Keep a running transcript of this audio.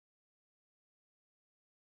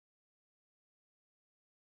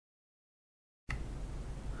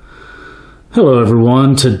Hello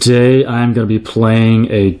everyone, today I'm going to be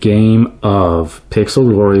playing a game of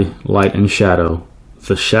Pixel Glory Light and Shadow,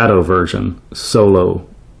 the Shadow version, solo.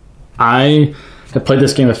 I have played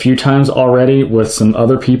this game a few times already with some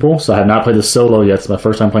other people, so I have not played this solo yet. It's my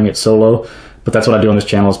first time playing it solo, but that's what I do on this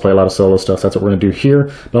channel is play a lot of solo stuff. That's what we're going to do here.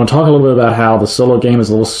 But I'm going to talk a little bit about how the solo game is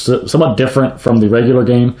a little somewhat different from the regular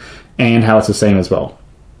game and how it's the same as well.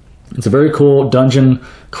 It's a very cool dungeon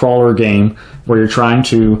crawler game where you're trying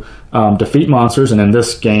to defeat monsters, and in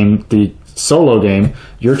this game, the solo game,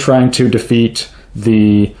 you're trying to defeat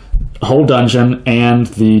the whole dungeon and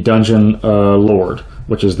the dungeon lord,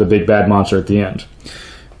 which is the big bad monster at the end.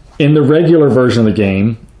 In the regular version of the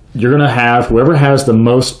game, you're going to have whoever has the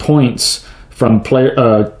most points from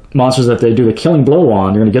monsters that they do the killing blow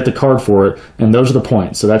on, you're going to get the card for it, and those are the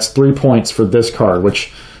points. So that's 3 points for this card,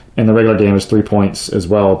 which in the regular game is 3 points as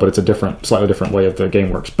well, but it's a slightly different way that the game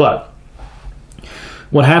works. But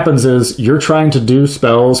what happens is you're trying to do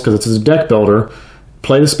spells because it's a deck builder,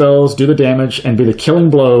 play the spells, do the damage, and be the killing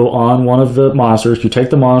blow on one of the monsters. You take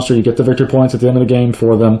the monster, you get the victory points at the end of the game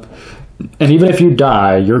for them, and even if you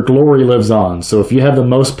die, your glory lives on. So if you have the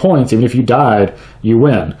most points, even if you died, you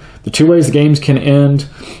win. The two ways the games can end,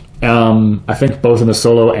 I think both in the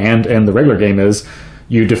solo and in the regular game, is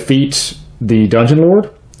you defeat the dungeon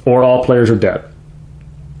lord, or all players are dead.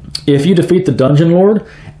 If you defeat the dungeon lord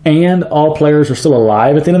and all players are still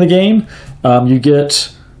alive at the end of the game, you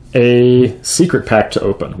get a secret pack to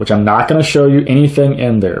open, which I'm not going to show you anything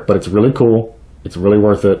in there, but it's really cool. It's really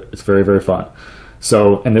worth it. It's very, very fun.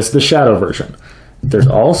 So, and this is the shadow version. There's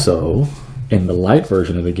also, in the light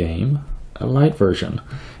version of the game, a light version.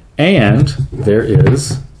 And there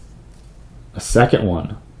is a second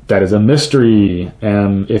one. That is a mystery,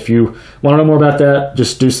 and if you want to know more about that,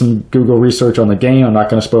 just do some Google research on the game. I'm not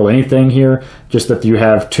going to spoil anything here, just that you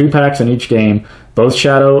have 2 packs in each game, both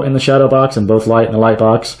Shadow in the Shadow box and both Light in the Light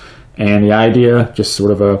box. And the idea, just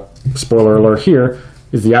sort of a spoiler alert here,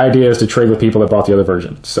 is the idea is to trade with people that bought the other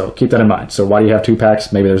version. So keep that in mind. So why do you have 2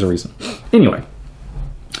 packs? Maybe there's a reason. Anyway,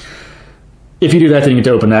 if you do that, then you get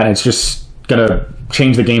to open that, and it's just going to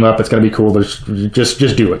change the game up. It's going to be cool. Just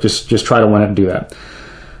do it. Just try to win it and do that.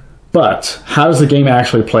 But how does the game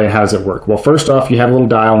actually play and how does it work? Well, first off, you have a little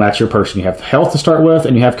dial, and that's your person. You have health to start with,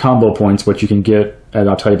 and you have combo points, which you can get, and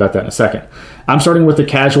I'll tell you about that in a second. I'm starting with the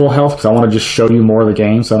casual health because I want to just show you more of the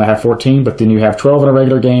game. So I have 14, but then you have 12 in a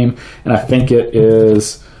regular game, and I think it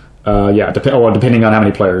is, depending on how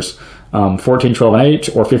many players. 14, 12, and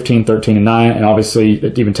 8, or 15, 13, and 9, and obviously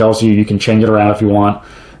it even tells you can change it around if you want,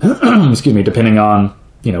 excuse me, depending on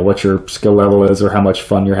what your skill level is or how much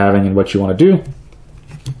fun you're having and what you want to do.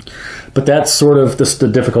 But that's sort of the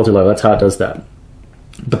difficulty level. That's how it does that.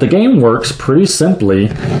 But the game works pretty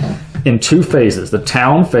simply in 2 phases. The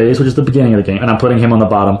town phase, which is the beginning of the game, and I'm putting him on the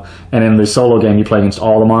bottom. And in the solo game, you play against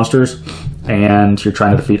all the monsters, and you're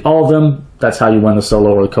trying to defeat all of them. That's how you win the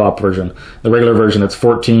solo or the co-op version. The regular version, it's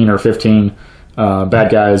 14 or 15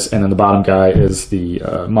 bad guys, and then the bottom guy is the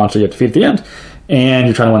monster you have to defeat at the end. And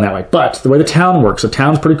you're trying to win that way. But the way the town works, the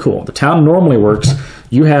town's pretty cool. The town normally works,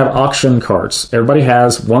 you have auction cards. Everybody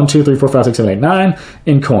has 1, 2, 3, 4, 5, 6, 7, 8, 9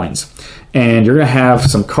 in coins. And you're going to have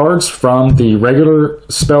some cards from the regular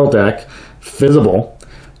spell deck visible.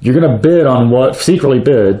 You're going to bid on secretly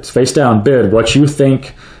bid, face down bid, what you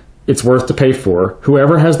think it's worth to pay for.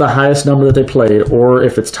 Whoever has the highest number that they played, or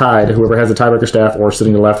if it's tied, whoever has the tiebreaker staff or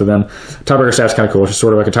sitting to the left of them. Tiebreaker staff's kind of cool. It's just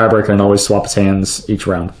sort of like a tiebreaker and always swap its hands each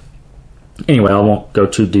round. Anyway, I won't go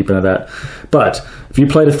too deep into that. But if you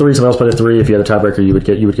played a 3, somebody else played a 3, if you had a tiebreaker,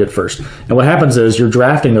 you would get first. And what happens is you're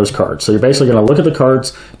drafting those cards. So you're basically going to look at the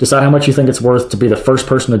cards, decide how much you think it's worth to be the first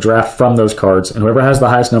person to draft from those cards, and whoever has the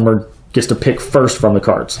highest number gets to pick first from the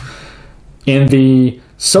cards. In the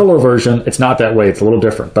solo version, it's not that way. It's a little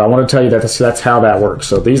different. But I want to tell you that that's how that works.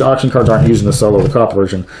 So these auction cards aren't used in the solo or the co-op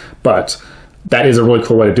version, but that is a really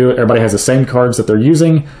cool way to do it. Everybody has the same cards that they're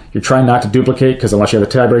using. You're trying not to duplicate because unless you have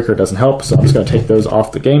the tiebreaker, it doesn't help. So I'm just going to take those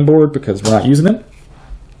off the game board because we're not using it.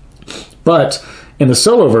 But in the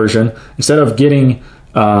solo version, instead of getting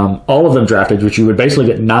all of them drafted, which you would basically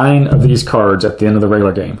get 9 of these cards at the end of the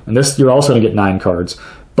regular game. And this, you're also going to get 9 cards.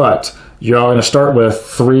 But you're going to start with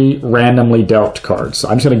 3 randomly dealt cards. So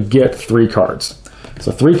I'm just going to get 3 cards.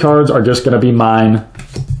 So 3 cards are just going to be mine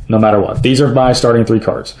no matter what. These are my starting 3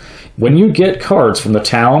 cards. When you get cards from the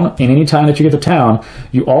town, and any time that you get the town,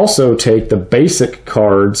 you also take the basic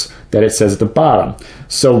cards that it says at the bottom.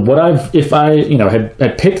 So if I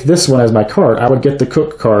had picked this one as my card, I would get the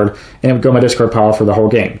cook card, and it would go in my discard pile for the whole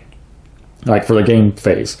game, like for the game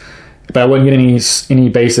phase. But I wouldn't get any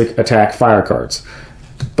basic attack fire cards.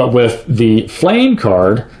 But with the flame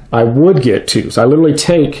card, I would get 2. So I literally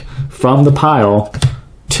take from the pile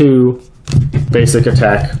 2 basic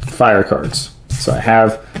attack fire cards. So I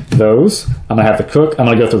have those. I'm going to have to cook. I'm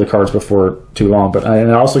going to go through the cards before too long, but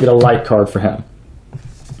I also get a light card for him.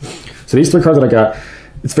 So these 3 cards that I got,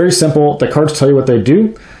 it's very simple. The cards tell you what they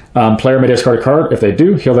do. Player may discard a card. If they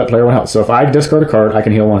do, heal that player 1 health. So if I discard a card, I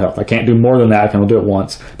can heal 1 health. I can't do more than that. I can only do it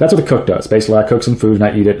once. That's what the cook does. Basically, I cook some food and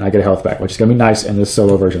I eat it and I get a health back, which is going to be nice in this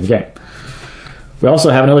solo version of the game. We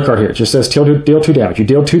also have another card here. It just says deal 2 damage. You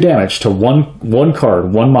deal 2 damage to one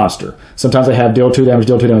card, one monster. Sometimes I have deal 2 damage,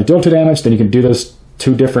 deal 2 damage, deal 2 damage. Then you can do those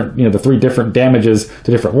 2 different, the 3 different damages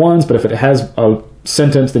to different ones. But if it has a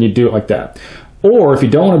sentence, then you do it like that. Or if you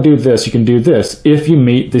don't want to do this, you can do this if you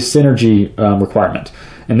meet the synergy requirement.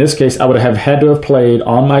 In this case, I would have had to have played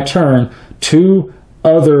on my turn 2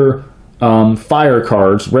 other fire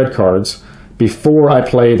cards, red cards, before I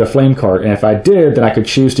play the flame card. And if I did, then I could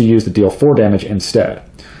choose to use the deal 4 damage instead.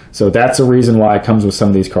 So that's a reason why it comes with some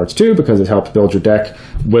of these cards too, because it helps build your deck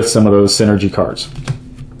with some of those synergy cards.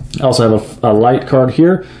 I also have a light card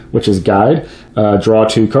here, which is Guide. Draw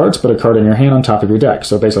 2 cards, put a card in your hand on top of your deck.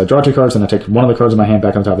 So basically I draw 2 cards and I take one of the cards in my hand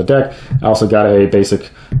back on top of the deck. I also got a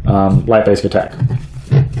basic, light basic attack.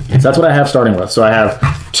 So that's what I have starting with. So I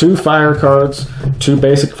have 2 fire cards, 2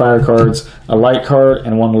 basic fire cards, a light card,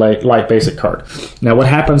 and 1 light basic card. Now what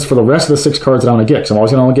happens for the rest of the 6 cards that I want to get? Because I'm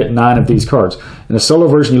always going to only get 9 of these cards. In the solo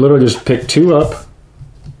version, you literally just pick 2 up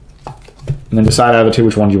and then decide out of the 2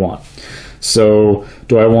 which ones you want. So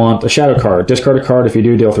do I want a shadow card? Discard a card. If you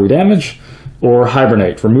do, deal 3 damage. Or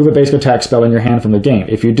hibernate. Remove a basic attack spell in your hand from the game.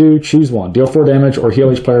 If you do, choose 1. Deal 4 damage or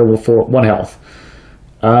heal each player with 1 health.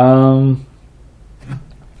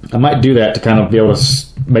 I might do that to kind of be able to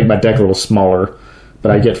make my deck a little smaller.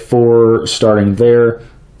 But I get 4 starting there.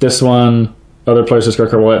 This one, other players discard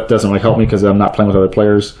card. Well, that doesn't really help me because I'm not playing with other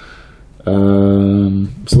players.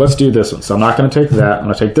 So let's do this one. So I'm not going to take that. I'm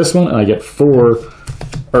going to take this one, and I get 4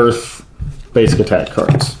 Earth basic attack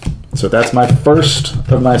cards. So that's my first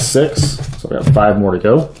of my 6. So we have 5 more to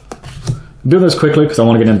go. I'm doing this quickly because I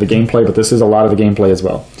want to get into the gameplay, but this is a lot of the gameplay as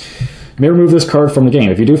well. You may remove this card from the game.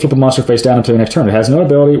 If you do, flip a monster face down until the next turn. It has no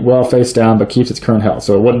ability while face down, but keeps its current health.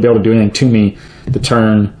 So it wouldn't be able to do anything to me the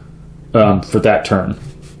turn for that turn.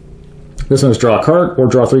 This one is draw a card or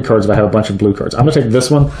draw 3 cards if I have a bunch of blue cards. I'm going to take this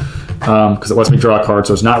one because it lets me draw a card,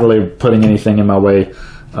 so it's not really putting anything in my way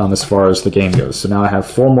as far as the game goes. So now I have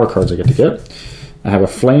 4 more cards I get to get. I have a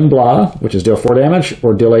Flame Blah, which is deal 4 damage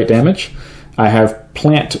or deal 8 damage. I have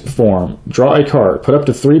Plant Form. Draw a card. Put up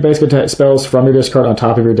to 3 basic attack spells from your discard on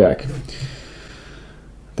top of your deck.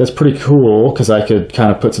 That's pretty cool because I could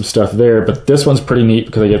kind of put some stuff there, but this one's pretty neat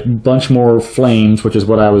because I get a bunch more flames, which is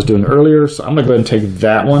what I was doing earlier. So I'm going to go ahead and take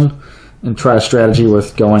that one and try a strategy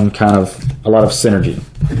with going kind of a lot of synergy.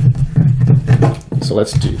 So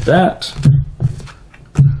let's do that.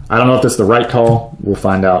 I don't know if this is the right call. We'll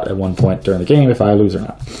find out at one point during the game if I lose or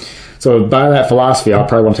not. So by that philosophy, I'll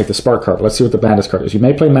probably want to take the Spark card. Let's see what the Madness card is. You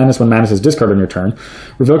may play Madness when Madness is discarded on your turn.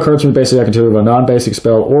 Reveal cards from your basic deck until a non-basic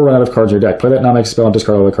spell or run out of cards in your deck. Play that non-basic spell and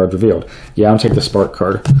discard all the cards revealed. Yeah, I'm going to take the Spark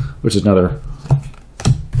card, which is another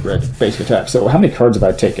red basic attack. So how many cards have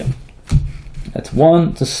I taken? That's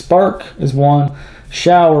 1. The Spark is 1.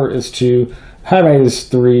 Shower is 2. Hibernate is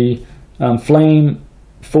 3. Flame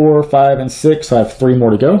 4, 5, and 6. So I have 3 more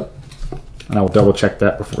to go. And I will double check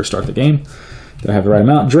that before we start the game. Do I have the right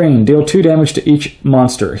amount? Drain. Deal 2 damage to each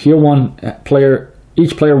monster. Heal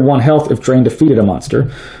each player 1 health if Drain defeated a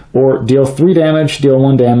monster. Or deal 3 damage, deal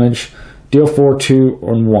 1 damage, deal 4, 2,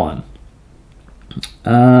 or 1.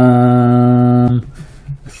 I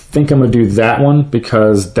think I'm going to do that one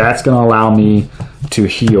because that's going to allow me to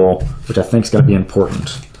heal, which I think is going to be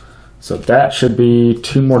important. So that should be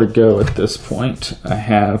 2 more to go at this point. I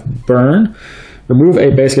have Burn. Remove a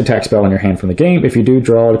basic attack spell in your hand from the game. If you do,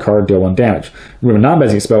 draw a card, deal 1 damage. Remove a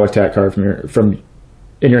non-basic spell attack card in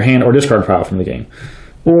your hand or discard pile from the game.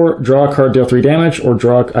 Or draw a card, deal 3 damage, or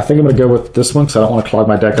draw... I think I'm going to go with this one because I don't want to clog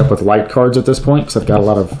my deck up with light cards at this point because I've got a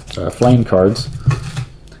lot of flame cards.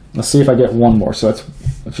 Let's see if I get 1 more. So let's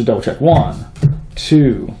just double check. 1,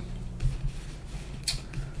 2,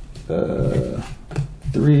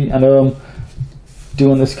 3. I know I'm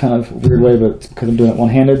doing this kind of weird way, but it's because I'm doing it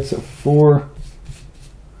one-handed. So 4,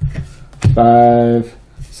 5,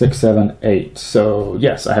 6, 7, 8. So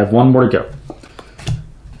yes, I have 1 more to go.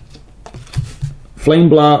 Flame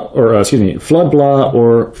Blah, or Flood Blah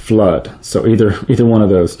or Flood. So either one of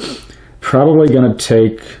those. Probably gonna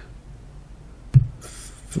take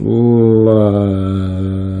Flood.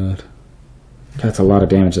 That's a lot of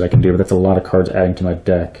damage that I can do, but that's a lot of cards adding to my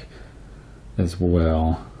deck as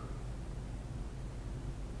well.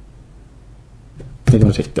 think I'm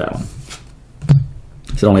going to take that one.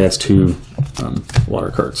 So it only has 2 water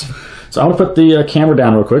cards. So I'm going to put the camera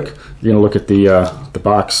down real quick. You're going to look at the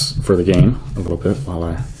box for the game a little bit while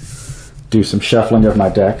I do some shuffling of my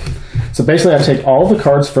deck. So basically I take all the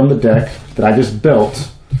cards from the deck that I just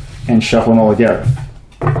built and shuffle them all together.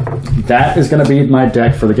 That is going to be my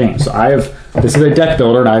deck for the game. So this is a deck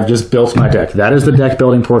builder, and I've just built my deck. That is the deck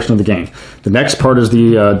building portion of the game. The next part is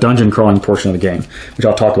the dungeon crawling portion of the game, which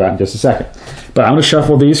I'll talk about in just a second. But I'm going to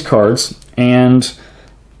shuffle these cards, and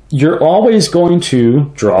you're always going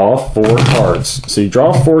to draw 4 cards. So you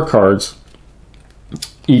draw 4 cards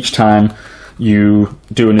each time you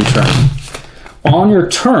do a new turn. On your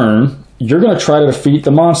turn, you're going to try to defeat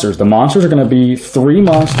the monsters. The monsters are going to be 3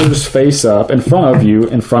 monsters face up in front of you,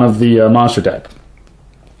 in front of the monster deck.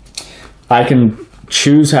 I can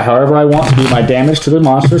choose however I want to do my damage to the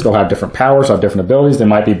monsters. They'll have different powers, they'll have different abilities. They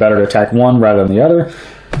might be better to attack one rather than the other.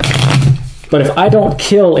 But if I don't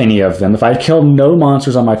kill any of them, if I kill no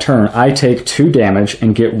monsters on my turn, I take 2 damage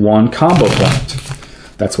and get 1 combo point.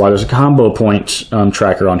 That's why there's a combo point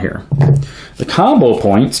tracker on here. The combo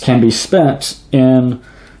points can be spent in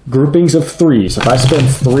groupings of 3. So if I spend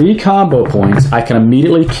 3 combo points, I can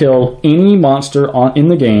immediately kill any monster in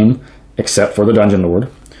the game except for the Dungeon Lord.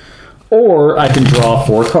 Or I can draw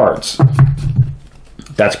 4 cards.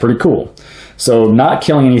 That's pretty cool. So not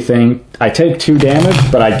killing anything, I take 2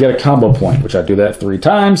 damage, but I get a combo point, which I do that 3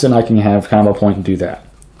 times, and I can have combo point and do that.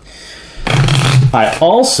 I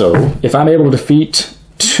also, if I'm able to defeat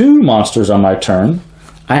 2 monsters on my turn,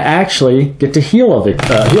 I actually get to heal a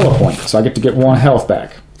point. So I get to get 1 health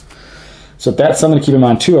back. So that's something to keep in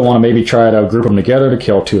mind too. I want to maybe try to group them together to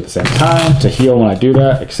kill 2 at the same time, to heal when I do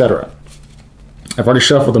that, etc. I've already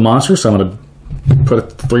shuffled the monsters, so I'm going to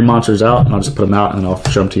put 3 monsters out, and I'll just put them out, and I'll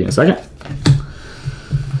show them to you in a second.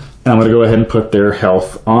 And I'm going to go ahead and put their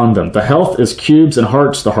health on them. The health is cubes and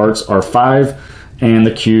hearts. The hearts are 5, and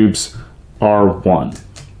the cubes are 1.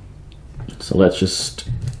 So let's just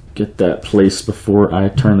get that placed before I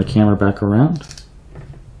turn the camera back around.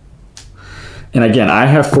 And again, I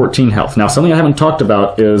have 14 health. Now, something I haven't talked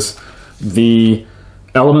about is the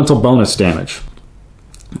elemental bonus damage.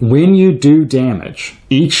 When you do damage,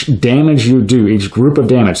 each damage you do, each group of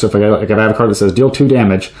damage, so if I have a card that says deal 2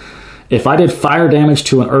 damage, if I did fire damage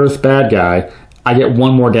to an earth bad guy, I get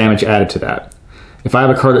 1 more damage added to that. If I have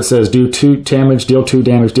a card that says do 2 damage, deal 2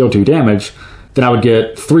 damage, deal 2 damage, then I would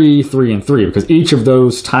get 3, 3, and 3, because each of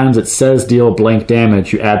those times it says deal blank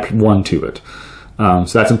damage, you add 1 to it. So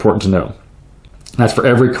that's important to know. That's for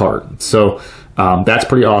every card. So that's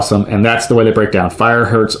pretty awesome, and that's the way they break down. Fire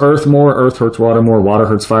hurts earth more, earth hurts water more, water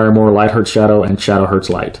hurts fire more, light hurts shadow, and shadow hurts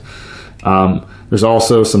light. There's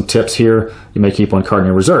also some tips here. You may keep 1 card in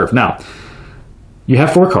your reserve. Now, you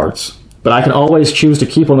have 4 cards, but I can always choose to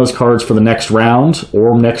keep one of those cards for the next round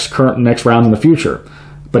or next round in the future.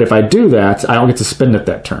 But if I do that, I don't get to spend it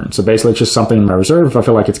that turn. So basically, it's just something in my reserve. If I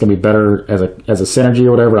feel like it's going to be better as a synergy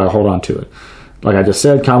or whatever, I'll hold on to it. Like I just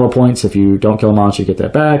said, combo points. If you don't kill a monster, you get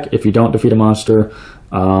that back. If you don't defeat a monster,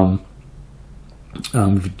 you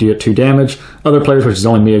get 2 damage. Other players, which is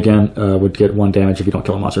only me again, would get 1 damage if you don't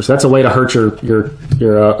kill a monster. So that's a way to hurt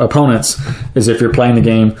your opponents, is if you're playing the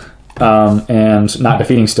game and not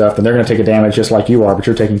defeating stuff, then they're going to take a damage just like you are, but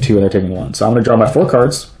you're taking 2 and they're taking 1. So I'm going to draw my 4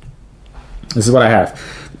 cards. This is what I have.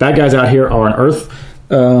 Bad guys out here are an earth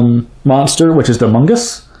monster, which is the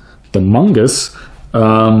Mungus. The Mungus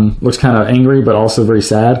looks kind of angry, but also very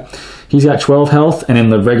sad. He's got 12 health, and in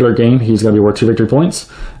the regular game, he's going to be worth 2 victory points.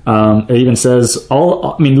 It even says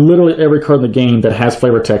literally every card in the game that has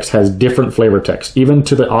flavor text has different flavor text. Even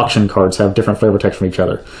to the auction cards have different flavor text from each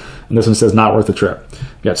other. And this one says not worth the trip.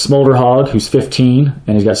 You got Smolder Hog, who's 15,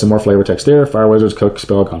 and he's got some more flavor text there. Fire Wizards, Cook,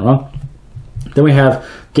 Spell, gone wrong. Then we have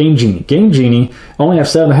Game Genie. Game Genie only have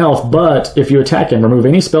 7 health, but if you attack him, remove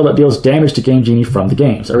any spell that deals damage to Game Genie from the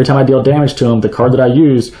game. So every time I deal damage to him, the card that I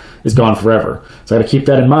use is gone forever. So I got to keep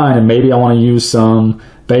that in mind, and maybe I want to use some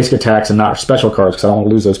basic attacks and not special cards, because I don't want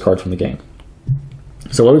to lose those cards from the game.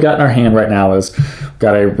 So what we got in our hand right now is we've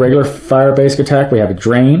got a regular fire basic attack. We have a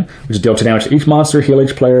Drain, which is deal 2 damage to each monster, heal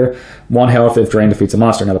each player, 1 health if Drain defeats a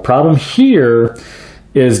monster. Now the problem here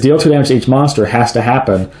is deal 2 damage to each monster has to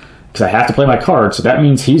happen because I have to play my card, so that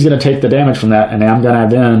means he's going to take the damage from that, and I'm going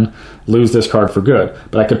to then lose this card for good.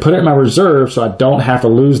 But I could put it in my reserve so I don't have to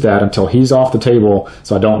lose that until he's off the table,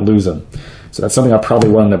 so I don't lose him. So that's something I probably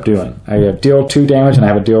will end up doing. I have deal 2 damage, and I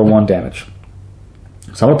have a deal 1 damage.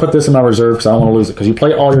 So I'm going to put this in my reserve because I don't want to lose it, because you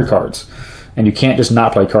play all your cards, and you can't just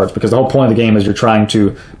not play cards, because the whole point of the game is you're trying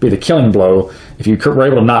to be the killing blow. If you were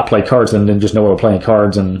able to not play cards, then just know what we're playing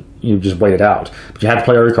cards, and you just wait it out. But you have to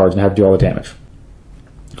play all your cards, and you have to do all the damage.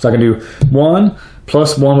 So I can do 1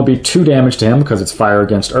 +1 would be 2 damage to him because it's fire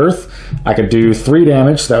against earth. I could do 3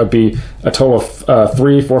 damage, so that would be a total of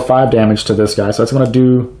 3, 4, 5 damage to this guy. So that's what I'm going to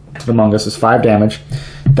do to the Mungus is 5 damage.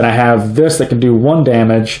 Then I have this that can do 1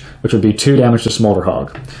 damage, which would be 2 damage to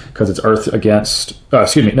Smolderhog because it's earth against.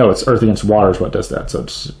 Excuse me, no, it's earth against water is what does that. So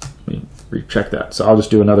just let me recheck that. So I'll just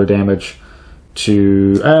do another damage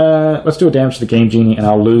to. Let's do a damage to the Game Genie, and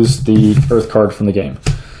I'll lose the earth card from the game.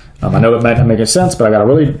 I know it might not make any sense, but I got a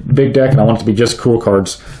really big deck, and I want it to be just cool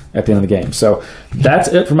cards at the end of the game. So that's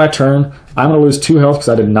it for my turn. I'm going to lose 2 health because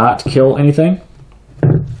I did not kill anything,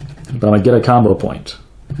 but I'm going to get a combo point.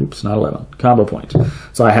 Oops, not 11. Combo point.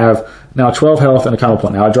 So I have now 12 health and a combo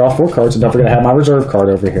point. Now I draw 4 cards, and don't forget I have my reserve card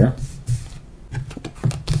over here.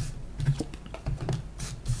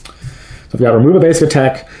 So we've got remove a basic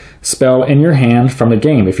attack spell in your hand from the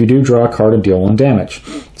game. If you do, draw a card and deal 1 damage.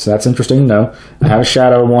 So that's interesting to know. I have a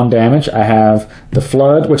Shadow, 1 damage. I have the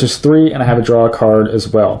Flood, which is 3, and I have a draw a card as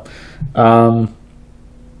well. So I'm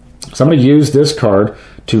going to use this card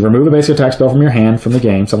to remove a basic attack spell from your hand from the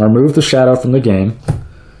game. So I'm going to remove the Shadow from the game.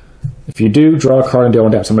 If you do, draw a card and deal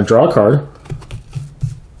 1 damage. So I'm going to draw a card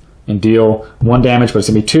and deal 1 damage, but it's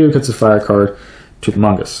going to be 2 because it's a fire card to the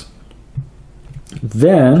Mungus.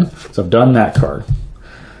 Then, so I've done that card.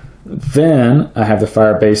 Then I have the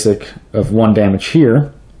fire basic of 1 damage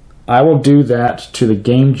here. I will do that to the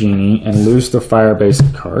Game Genie and lose the fire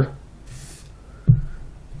basic card.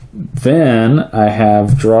 Then I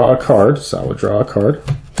have draw a card, so I will draw a card.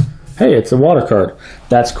 Hey, it's a water card.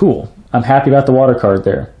 That's cool. I'm happy about the water card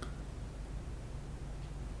there.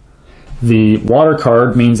 The water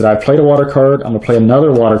card means that I played a water card, I'm going to play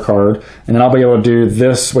another water card, and then I'll be able to do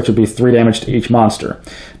this, which would be 3 damage to each monster.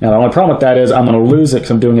 Now, the only problem with that is I'm going to lose it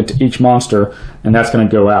because I'm doing it to each monster, and that's going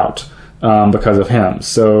to go out because of him.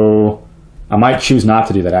 So I might choose not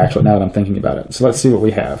to do that, actually, now that I'm thinking about it. So let's see what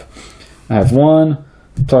we have. I have 1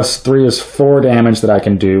 plus 3 is 4 damage that I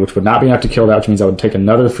can do, which would not be enough to kill that, which means I would take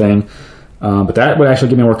another thing. But that would actually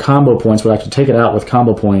give me more combo points, would actually take it out with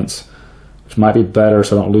combo points, which might be better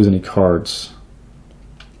so I don't lose any cards.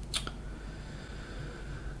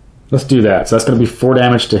 Let's do that. So that's going to be 4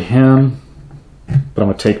 damage to him, but I'm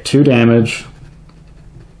going to take 2 damage,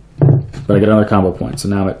 but I get another combo point. So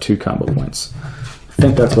now I'm at 2 combo points. I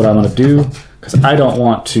think that's what I'm going to do because I don't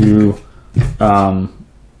want to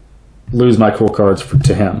lose my cool cards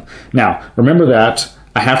to him. Now, remember that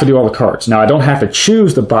I have to do all the cards. Now, I don't have to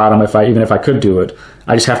choose the bottom even if I could do it.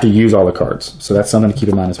 I just have to use all the cards. So that's something to keep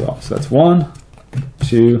in mind as well. So that's 1,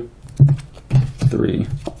 2, 3,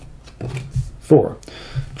 4.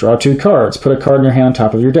 Draw 2 cards. Put a card in your hand on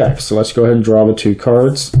top of your deck. So let's go ahead and draw the 2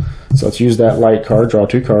 cards. So let's use that light card. Draw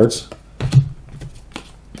 2 cards.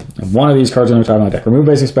 And one of these cards on the top of my deck. Remove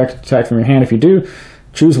basic attack from your hand. If you do,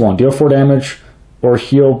 choose 1. Deal 4 damage or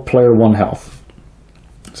heal player 1 health.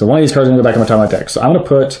 So one of these cards is going to go back on the top of my deck. So I'm going to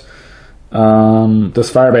put this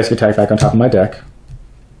fire basic attack back on top of my deck.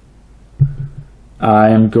 I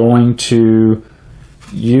am going to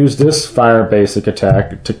use this fire basic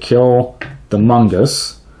attack to kill the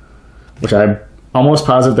Mungus, which I'm almost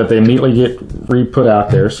positive that they immediately get re-put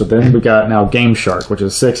out there. So then we got now Game Shark, which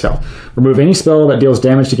is 6 health. Remove any spell that deals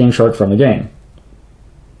damage to Game Shark from the game.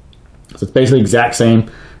 So it's basically the exact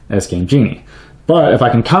same as Game Genie. But if I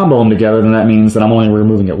can combo them together, then that means that I'm only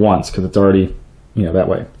removing it once because it's already, that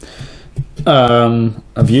way.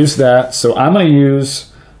 I've used that, so I'm going to use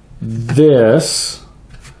this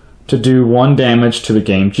to do 1 damage to the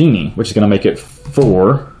Game Genie, which is going to make it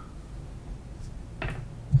 4.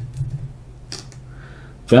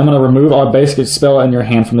 Then I'm going to remove all basic spell in your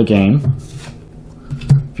hand from the game.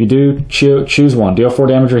 If you do, choose 1. Deal 4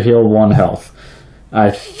 damage or heal 1 health.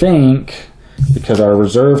 I think, because our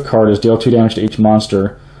reserve card is deal 2 damage to each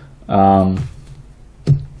monster, I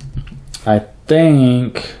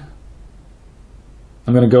think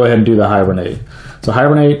I'm going to go ahead and do the Hibernate. So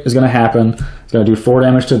Hibernate is going to happen. It's going to do 4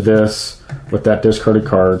 damage to this with that discarded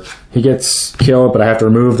card. He gets killed, but I have to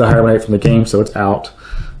remove the Hibernate from the game, so it's out.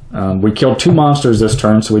 We killed 2 monsters this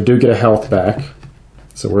turn, so we do get a health back.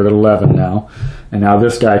 So we're at 11 now. And now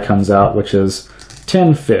this guy comes out, which is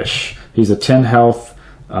 10 fish. He's a 10 health,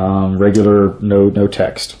 regular, no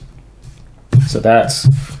text. So that's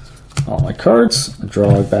all my cards. I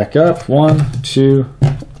draw it back up. 1, 2,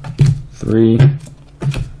 3,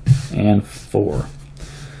 and 4.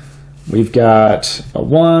 We've got a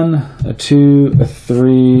 1, a 2, a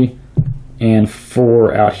 3, and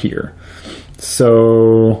 4 out here.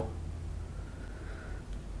 So,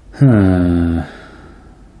 so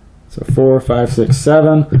 4, 5, 6,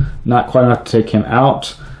 7. Not quite enough to take him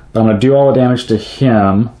out. But I'm going to do all the damage to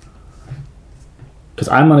him because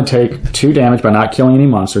I'm going to take 2 damage by not killing any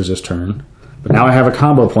monsters this turn. But now I have a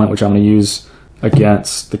combo point, which I'm going to use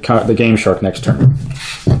against the Game Shark next turn.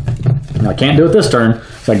 Now I can't do it this turn,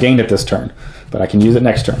 so I gained it this turn, but I can use it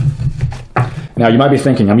next turn. Now you might be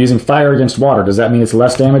thinking, I'm using fire against water. Does that mean it's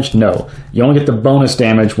less damage? No. You only get the bonus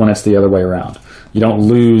damage when it's the other way around. You don't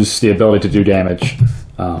lose the ability to do damage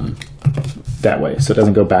that way, so it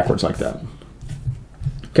doesn't go backwards like that.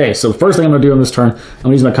 Okay, so the first thing I'm going to do on this turn, I'm going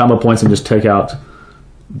to use my combo points and just take out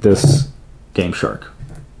this Game Shark.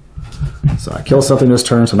 So I kill something this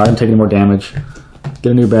turn, so I'm not going to take any more damage.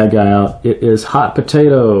 Get a new bad guy out. It is Hot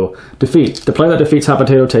Potato. Defeat. The player that defeats Hot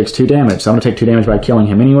Potato takes 2 damage, so I'm going to take 2 damage by killing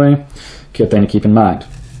him anyway. Good thing to keep in mind.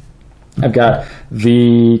 I've got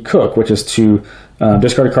the Cook, which is to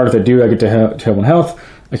discard a card. If I do, I get to have 1 health.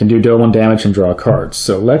 I can deal 1 damage and draw a card.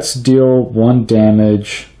 So let's deal 1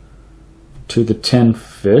 damage to the Tin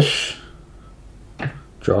Fish.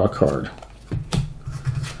 Draw a card.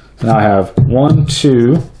 So now I have 1,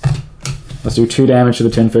 2. Let's do 2 damage to the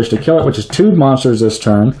Tin Fish to kill it, which is 2 monsters this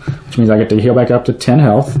turn, which means I get to heal back up to 10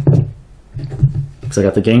 health. Because I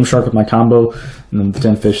got the Game Shark with my combo, and then the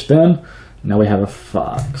Tin Fish then. Now we have a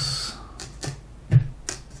Fox.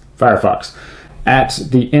 Firefox. At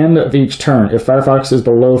the end of each turn, if Firefox is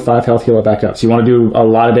below 5 health, heal it back up. So you want to do a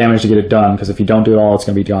lot of damage to get it done, because if you don't do it all, it's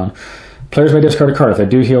going to be gone. Players may discard a card if they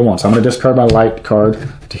do heal once. So I'm going to discard my light card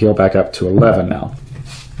to heal back up to 11 now.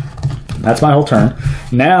 That's my whole turn.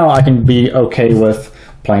 Now I can be okay with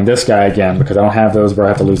playing this guy again, because I don't have those where I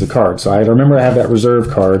have to lose a card. So I remember I have that reserve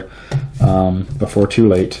card before too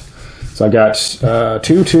late. So I've got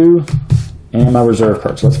 2, 2, and my reserve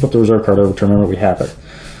card. So let's flip the reserve card over to remember we have it.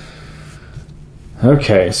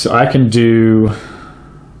 Okay, so I can do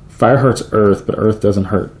fire hurts earth, but earth doesn't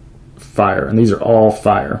hurt fire. And these are all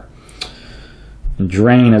fire. And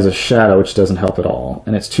drain is a shadow, which doesn't help at all.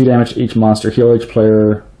 And it's 2 damage to each monster. Heal each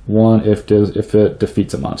player 1 if it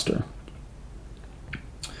defeats a monster.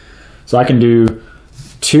 So I can do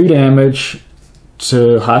 2 damage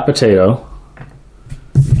to Hot Potato.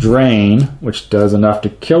 Drain, which does enough to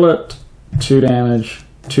kill it. 2 damage.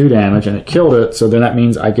 2 damage, and it killed it, so then that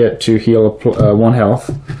means I get to heal 1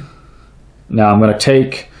 health. Now I'm going to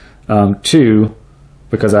take 2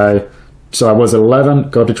 because I was at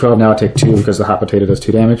 11, go up to 12, now I take 2 because the Hot Potato does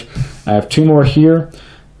 2 damage. I have 2 more here.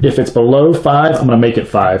 If it's below 5, I'm going to make it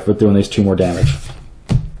 5 with doing these 2 more damage.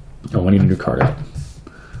 Oh, I need a new card out.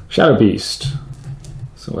 Shadow Beast.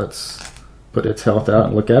 So let's put its health out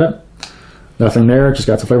and look at it. Nothing there, just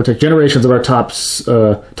got some flavor text. Generations of our top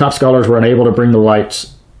scholars were unable to bring the light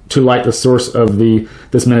to light the source of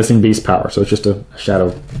this menacing beast power. So it's just a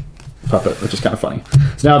shadow puppet, which is kind of funny.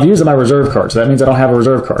 So now I've used my reserve card, so that means I don't have a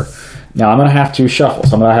reserve card. Now I'm going to have to shuffle.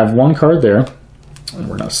 So I'm going to have 1 card there. And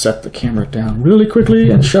we're going to set the camera down really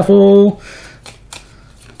quickly and shuffle.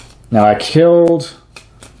 Now I killed...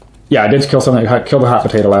 Yeah, I did kill something. I killed the Hot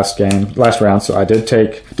Potato last round, so I didn't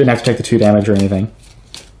have to take the 2 damage or anything.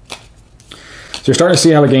 So you're starting to see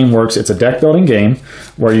how the game works. It's a deck building game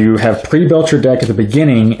where you have pre-built your deck at the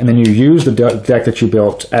beginning and then you use the deck that you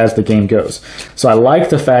built as the game goes. So I like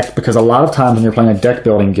the fact, because a lot of times when you're playing a deck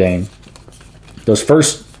building game, those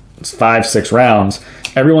first 5, 6 rounds,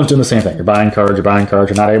 everyone's doing the same thing. You're buying cards,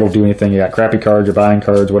 you're not able to do anything, you got crappy cards, you're buying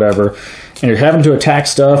cards, whatever. And you're having to attack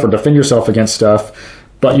stuff or defend yourself against stuff,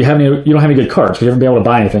 but you don't have any good cards because you haven't been able to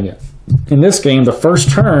buy anything yet. In this game, the first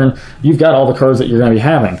turn, you've got all the cards that you're going to be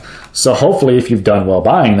having. So hopefully, if you've done well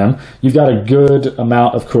buying them, you've got a good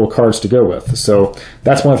amount of cool cards to go with. So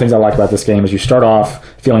that's one of the things I like about this game is you start off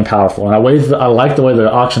feeling powerful. And I like the way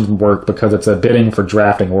the auctions work because it's a bidding for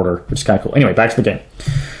drafting order, which is kind of cool. Anyway, back to the game.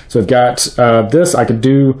 So I've got this. I could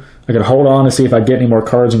hold on to see if I get any more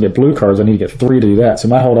cards and get blue cards. I need to get 3 to do that. So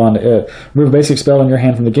I might hold on to it. Remove a basic spell in your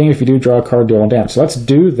hand from the game. If you do, draw a card, deal 1 damage. So let's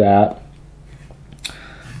do that.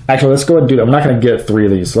 Actually, let's go ahead and do that. I'm not going to get 3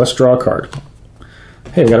 of these, so let's draw a card.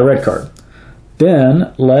 Hey, we got a red card.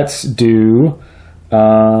 Then let's do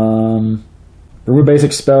remove a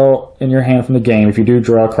basic spell in your hand from the game. If you do,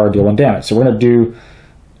 draw a card, deal 1 damage. So we're going to do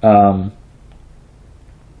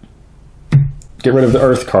get rid of the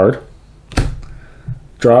Earth card,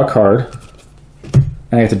 draw a card, and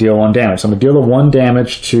I have to deal 1 damage. So I'm going to deal the 1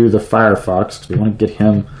 damage to the Firefox because we want to get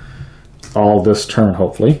him all this turn,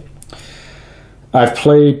 hopefully. I've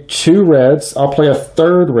played 2 reds. I'll play a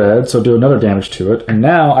 3rd red, so do another damage to it. And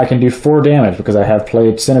now I can do 4 damage because I have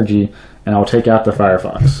played Synergy, and I'll take out the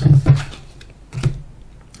Firefox.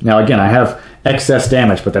 Now again, I have excess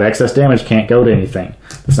damage, but that excess damage can't go to anything.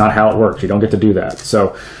 That's not how it works. You don't get to do that.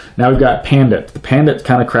 So now we've got Pandit. The Pandit's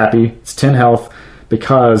kind of crappy. It's 10 health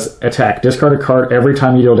because attack. Discard a card every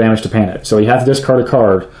time you deal damage to Pandit. So you have to discard a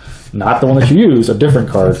card not the one that you use, a different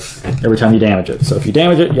card every time you damage it. So if you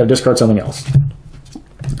damage it, you got to discard something else.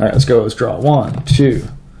 All right, let's go. Let's draw 1, 2,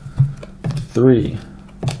 3,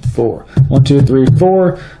 4. 1, 2, 3,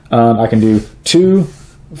 4. I can do 2,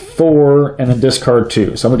 4, and then discard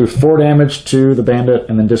 2. So I'm going to do 4 damage to the bandit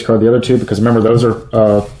and then discard the other 2, because remember, those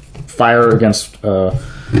are fire against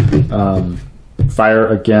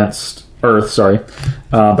earth, sorry.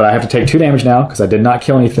 But I have to take 2 damage now because I did not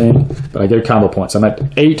kill anything, but I get a combo point. So I'm at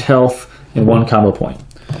 8 health and 1 combo point.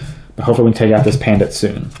 But hopefully we can take out this bandit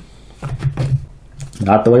soon.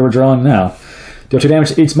 Not the way we're drawing now. Deal 2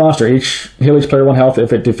 damage to each monster. Heal each player 1 health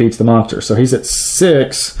if it defeats the monster. So he's at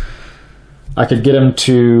 6. I could get him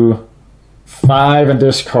to 5 and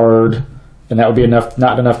discard, and that would be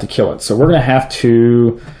not enough to kill it. So we're going to have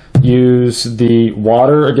to use the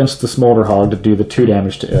water against the Smolder Hog to do the 2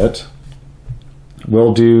 damage to it.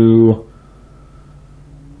 We'll do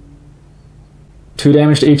 2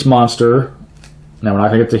 damage to each monster. Now we're not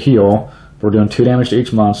going to get to heal. We're doing 2 damage to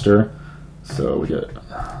each monster. So we get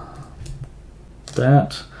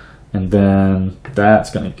that. And then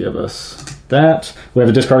that's going to give us that. We have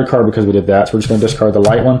a discarded card because we did that. So we're just going to discard the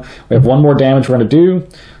light one. We have 1 more damage we're going to do.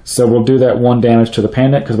 So we'll do that 1 damage to the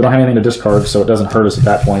Pandit because we don't have anything to discard, so it doesn't hurt us at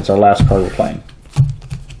that point. It's our last card we're playing.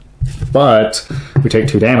 But we take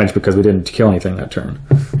 2 damage because we didn't kill anything that turn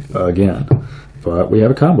again. But we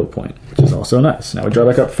have a combo point, which is also nice. Now we draw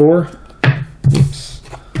back up 4. Oops.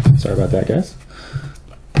 Sorry about that, guys.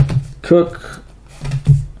 Cook.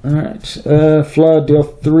 Alright. Flood, deal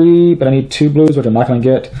 3, but I need 2 blues, which I'm not going to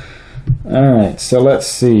get. Alright, so let's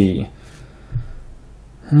see.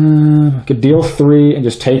 I could deal 3 and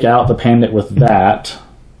just take out the Pandit with that.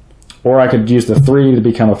 Or I could use the 3 to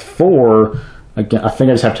become a 4. Again, I think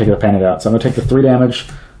I just have to take the Pandit out. So I'm going to take the 3 damage,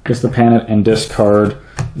 against the Pandit, and discard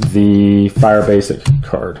the Fire Basic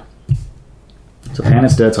card. So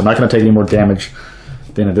Pandit's dead, so I'm not going to take any more damage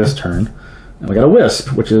at the end of this turn. And we got a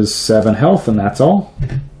Wisp, which is 7 health, and that's all.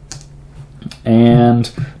 And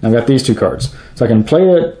now I've got these 2 cards. So I can play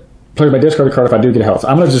my discarded card if I do get a health. So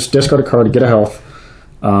I'm going to just discard a card to get a health.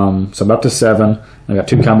 So I'm up to 7. I got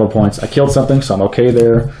 2 combo points. I killed something, so I'm okay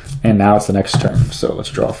there. And now it's the next turn. So let's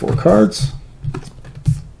draw 4 cards.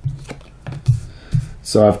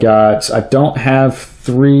 So I don't have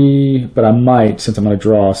 3, but I might since I'm going to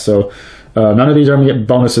draw. So none of these are going to get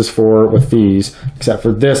bonuses for with these, except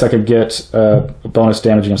for this I could get bonus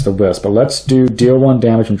damage against the Wisp. But let's deal 1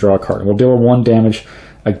 damage and draw a card. And we'll deal 1 damage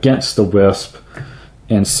against the Wisp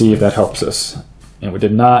and see if that helps us. And we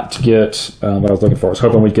did not get what I was looking for. I was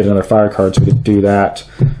hoping we'd get another fire card so we could do that,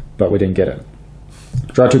 but we didn't get it.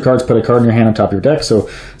 Draw 2 cards, put a card in your hand on top of your deck. So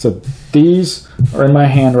these are in my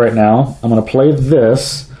hand right now. I'm going to play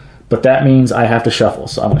this, but that means I have to shuffle.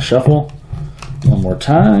 So I'm going to shuffle 1 more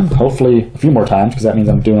time, hopefully a few more times, because that means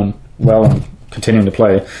I'm doing well and continuing to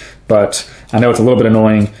play. But I know it's a little bit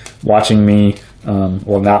annoying watching me,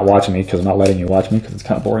 well, not watching me because I'm not letting you watch me because it's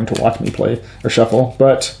kind of boring to watch me play or shuffle.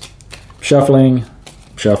 But shuffling,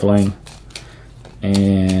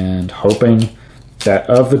 and hoping that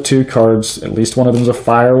of the 2 cards, at least one of them is a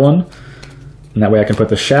fire one. And that way I can put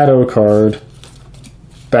the shadow card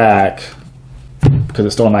back because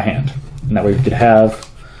it's still in my hand. And that way we could have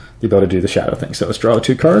the ability to do the shadow thing. So let's draw the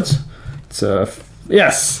 2 cards. It's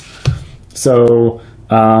yes! So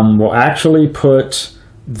we'll actually put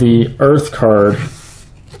the earth card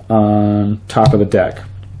on top of the deck.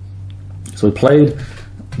 So we played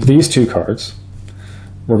these 2 cards.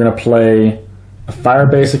 We're going to play a fire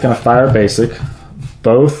basic and a fire basic,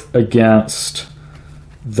 both against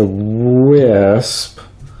the Wisp.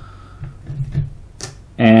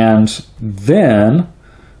 And then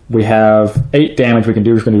we have 8 damage we can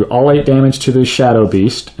do. We're going to do all 8 damage to the Shadow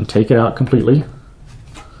Beast and take it out completely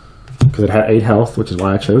because it had 8 health, which is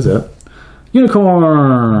why I chose it.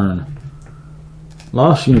 Unicorn!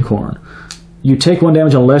 Lost Unicorn. You take 1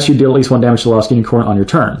 damage unless you deal at least 1 damage to Lost Unicorn on your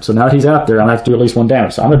turn. So now that he's out there, I'm going to have to do at least 1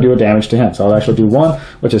 damage. So I'm going to do a damage to him. So I'll actually do 1,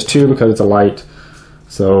 which is 2 because it's a light.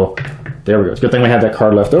 So there we go. It's a good thing we had that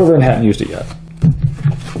card left over and hadn't used it yet.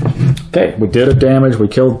 Okay, we did a damage. We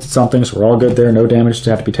killed something, so we're all good there. No damage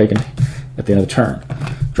to have to be taken at the end of the turn.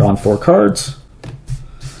 Drawing 4 cards.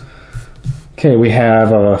 Okay, we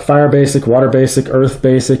have a Fire Basic, Water Basic, Earth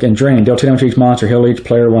Basic, and Drain. Deal 2 damage to each monster. Heal each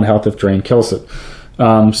player 1 health if Drain kills it.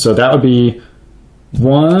 So that would be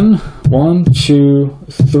 1, 2,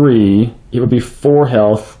 3. It would be 4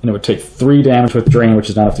 health, and it would take 3 damage with Drain, which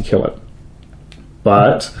is not enough to kill it.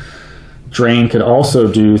 But Drain could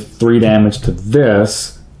also do 3 damage to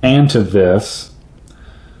this and to this.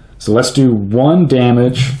 So let's do 1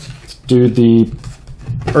 damage. Let's do the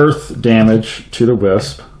earth damage to the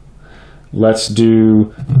Wisp. Let's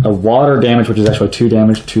do a water damage, which is actually 2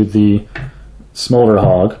 damage to the Smolder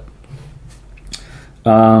Hog.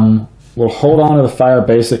 We'll hold on to the fire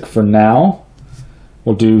basic for now.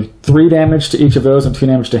 We'll do 3 damage to each of those and 2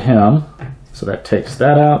 damage to him. So that takes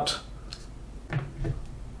that out.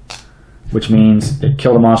 Which means it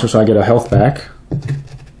killed a monster, so I get a health back.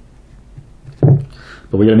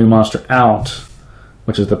 But we get a new monster out,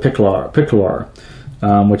 which is the Picluar,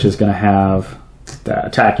 which is going to have that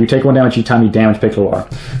attack. You take 1 damage each time you damage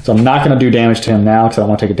Picluar. So I'm not going to do damage to him now because I don't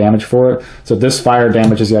want to take a damage for it. So this fire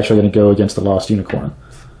damage is actually going to go against the Lost Unicorn.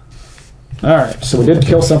 Alright, so we did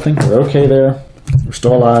kill something. We're okay there. We're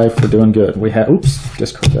still alive. We're doing good. We had, oops,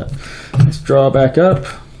 discard that. Let's draw back up.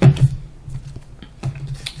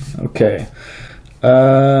 Okay.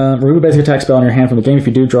 Remove a basic attack spell on your hand from the game. If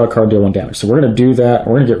you do, draw a card, deal 1 damage. So we're going to do that.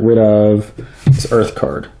 We're going to get rid of this Earth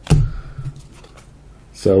card.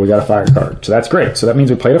 So we got a fire card. So that's great. So that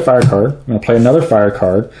means we played a fire card. I'm going to play another fire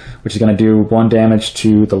card, which is going to do 1 damage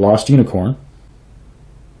to the Lost Unicorn.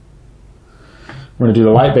 We're going to do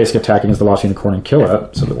the light basic attack against the Lost Unicorn and kill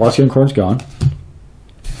it. So the Lost Unicorn's gone.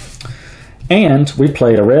 And we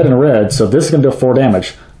played a red and a red. So this is going to do 4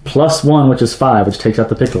 damage. Plus 1, which is 5, which takes out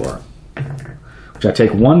the Picluar. Which I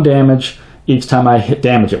take 1 damage each time I hit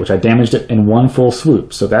damage it, which I damaged it in 1 full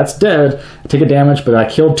swoop. So that's dead. I take a damage, but I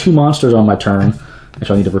killed 2 monsters on my turn.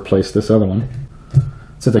 Actually, I need to replace this other one.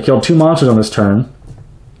 Since I killed 2 monsters on this turn,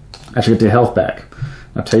 I should get the health back.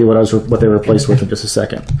 I'll tell you what they replaced with in just a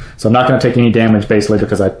second. So I'm not going to take any damage, basically,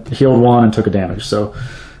 because I healed 1 and took a damage. So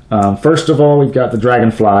first of all, we've got the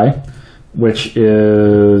Dragonfly, which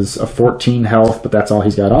is a 14 health, but that's all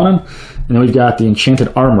he's got on him. And then we've got the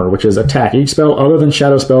Enchanted Armor, which is attack. Each spell other than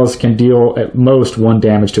shadow spells can deal at most 1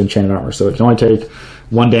 damage to Enchanted Armor. So it can only take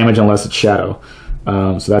 1 damage unless it's shadow.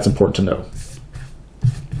 So that's important to know.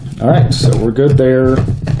 Alright, so we're good there.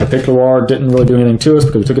 The Picluar didn't really do anything to us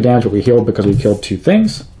because we took a damage, but we healed because we killed 2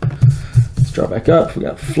 things. Let's draw back up. We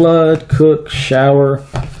got Flood, Cook, Shower,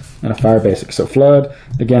 and a fire basic. So Flood,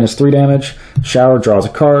 again, is 3 damage. Shower draws a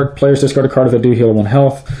card. Players discard a card if they do heal 1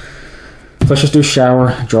 health. So let's just do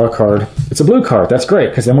Shower, draw a card. It's a blue card. That's great,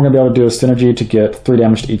 because then we're going to be able to do a synergy to get 3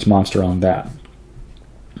 damage to each monster on that.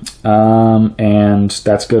 And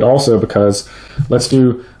that's good also because let's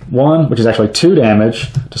do 1, which is actually 2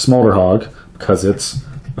 damage to Smolder Hog, because it's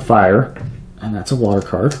a fire, and that's a water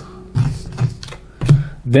card.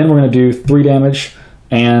 Then we're going to do 3 damage,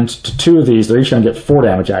 and to 2 of these, they're each going to get 4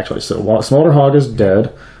 damage actually. So Smolder Hog is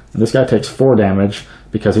dead, and this guy takes 4 damage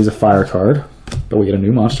because he's a fire card, but we get a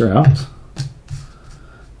new monster out.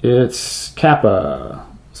 It's Kappa.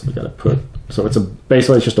 So we got to put, so it's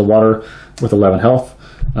basically it's just a water with 11 health,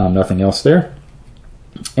 nothing else there.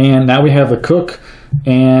 And now we have the Cook,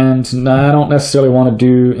 and I don't necessarily want to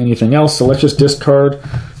do anything else, so let's just discard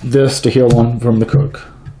this to heal 1 from the Cook.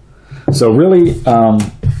 So really,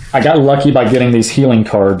 I got lucky by getting these healing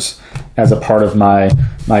cards as a part of my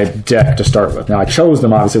deck to start with. Now I chose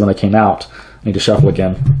them obviously when they came out. I need to shuffle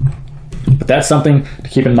again. But that's something to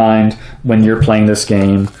keep in mind when you're playing this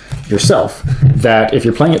game yourself, that if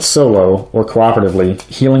you're playing it solo or cooperatively,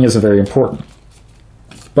 healing is very important.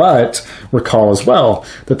 But recall as well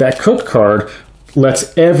that that Cook card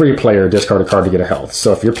lets every player discard a card to get a health.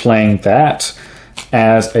 So if you're playing that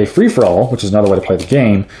as a free-for-all, which is another way to play the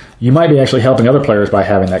game, you might be actually helping other players by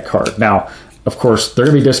having that card. Now, of course, they're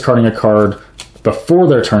going to be discarding a card before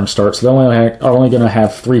their turn starts, so they're only going to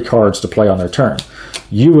have 3 cards to play on their turn.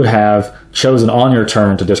 You would have chosen on your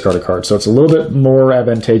turn to discard a card, so it's a little bit more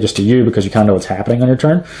advantageous to you because you kind of know what's happening on your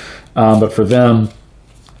turn. But for them,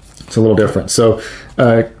 it's a little different. So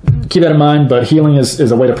keep that in mind, but healing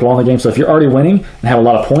is a way to prolong the game. So if you're already winning and have a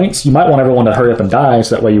lot of points, you might want everyone to hurry up and die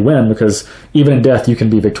so that way you win, because even in death you can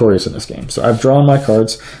be victorious in this game. So I've drawn my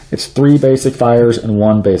cards. It's 3 basic fires and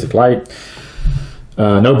 1 basic light.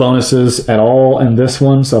 No bonuses at all in this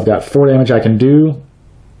one, so I've got 4 damage I can do.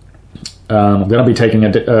 I'm going to be taking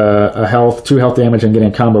a health, 2 health damage and getting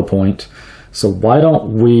a combo point. So why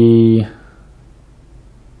don't we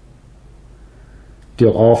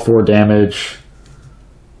deal all 4 damage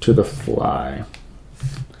to the Fly.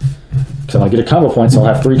 So I'm going to get a combo point, so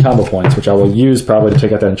I'll have 3 combo points, which I will use probably to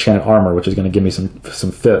take out that Enchanted Armor, which is going to give me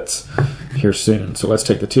some fits here soon. So let's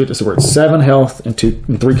take the 2. So we're at 7 health and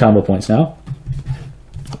 3 combo points now.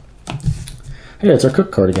 Hey, it's our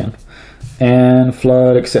Cook card again. And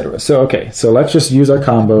Flood, etc. So, okay, so let's just use our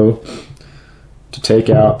combo to take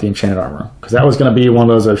out the Enchanted Armor, because that was going to be one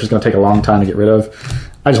of those that was just going to take a long time to get rid of.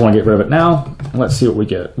 I just want to get rid of it now, and let's see what we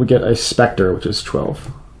get. We get a Spectre, which is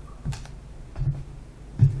 12.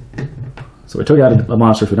 So we took out a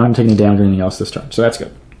monster, so we don't have to take any damage or anything else this turn, so that's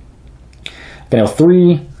good. Then I have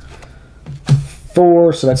 3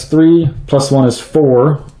 4, so that's 3, plus 1 is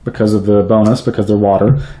 4, because of the bonus, because they're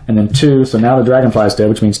water, and then 2, so now the dragonfly is dead,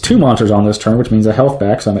 which means 2 monsters on this turn, which means a health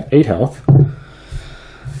back, so I'm at 8 health.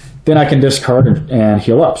 Then I can discard and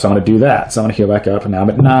heal up, so I'm going to do that. So I'm going to heal back up, and now I'm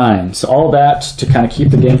at 9. So all of that to kind of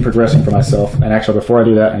keep the game progressing for myself. And actually, before I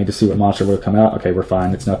do that, I need to see what monster would have come out. Okay, we're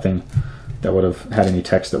fine. It's nothing that would have had any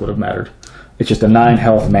text that would have mattered. It's just a 9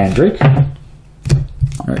 health Mandrake. All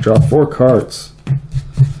right, draw 4 cards.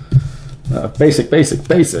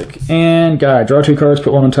 Basic. And guy, draw 2 cards,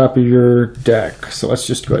 put 1 on top of your deck. So let's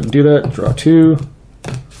just go ahead and do that. Draw 2.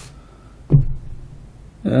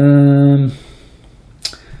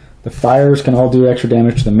 The fires can all do extra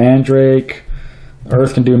damage to the Mandrake.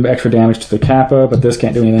 Earth can do extra damage to the Kappa, but this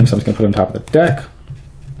can't do anything, so I'm just going to put it on top of the deck.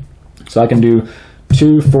 So I can do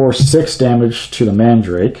 2, 4, 6 damage to the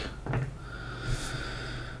Mandrake.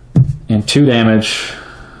 And 2 damage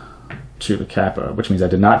to the Kappa, which means I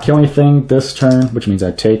did not kill anything this turn, which means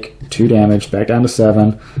I take 2 damage, back down to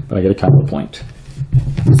 7, but I get a combo point.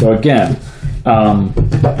 So again,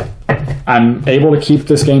 I'm able to keep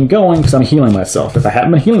this game going because I'm healing myself. If I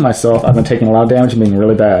hadn't been healing myself, I've been taking a lot of damage and being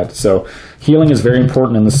really bad. So healing is very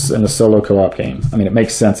important in the solo co-op game. I mean, it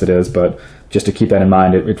makes sense it is, but just to keep that in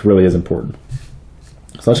mind, it really is important.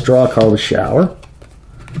 So let's draw a card with Shower.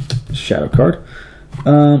 Shadow card.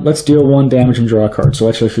 Let's deal 1 damage and draw a card. So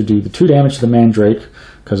let's actually do the 2 damage to the Mandrake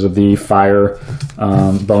because of the fire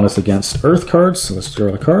bonus against Earth cards. So let's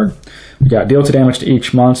draw the card. We got deal 2 damage to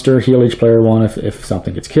each monster, heal each player 1 if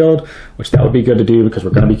something gets killed, which that would be good to do because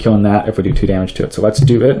we're going to be killing that if we do 2 damage to it. So let's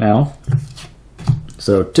do it now.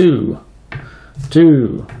 So 2,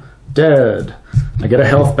 dead. I get a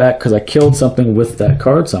health back because I killed something with that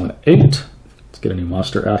card, so I'm at 8. Let's get a new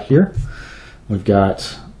monster out here. We've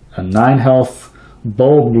got a 9 health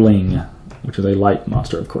Bulbling, which is a light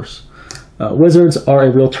monster, of course. Wizards are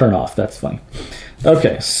a real turnoff. That's funny.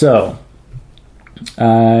 Okay, so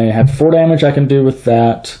I have 4 damage I can do with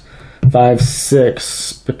that. 5,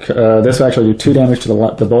 6. This will actually do 2 damage to the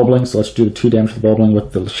Bulbling, so let's do the 2 damage to the Bulbling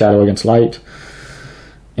with the Shadow against Light.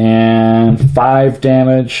 And 5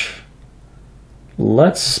 damage.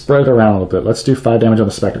 Let's spread it around a little bit. Let's do 5 damage on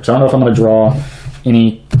the Spectre. So I don't know if I'm going to draw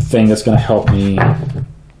anything that's going to help me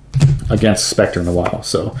against Spectre in a while.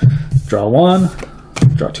 So draw 1,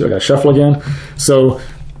 draw 2. I got to shuffle again. So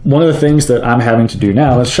one of the things that I'm having to do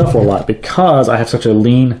now is shuffle a lot because I have such a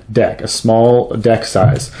lean deck, a small deck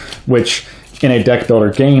size, which in a deck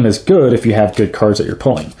builder game is good if you have good cards that you're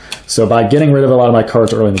pulling. So by getting rid of a lot of my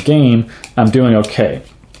cards early in the game, I'm doing okay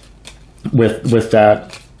with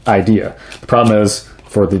that idea. The problem is,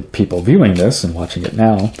 for the people viewing this and watching it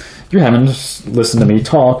now, you're having to listen to me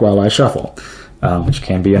talk while I shuffle, which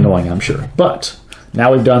can be annoying, I'm sure. But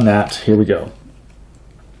now we've done that, here we go.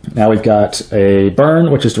 Now we've got a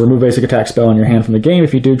burn, which is to remove basic attack spell in your hand from the game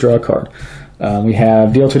if you do draw a card. We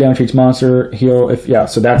have deal 2 damage to each monster, heal if, yeah,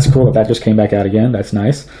 so that's cool that just came back out again. That's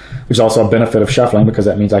nice. Which is also a benefit of shuffling because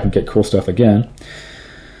that means I can get cool stuff again.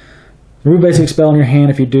 Remove basic spell in your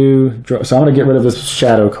hand if you do draw. So I'm going to get rid of this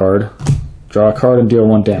Shadow card. Draw a card and deal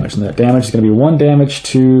 1 damage. And that damage is going to be 1 damage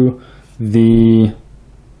to the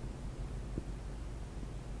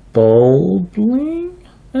Bulbling,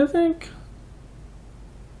 I think.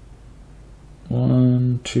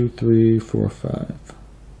 1, 2, 3, 4, 5.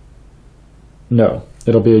 No,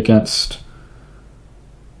 it'll be against.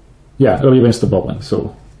 Yeah, it'll be against the Bulbling.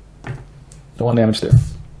 So, the 1 damage there.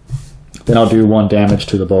 Then I'll do 1 damage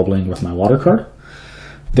to the Bulbling with my water card.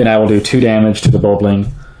 Then I will do 2 damage to the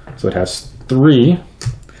Bulbling, so it has 3.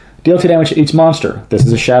 Deal 2 damage to each monster. This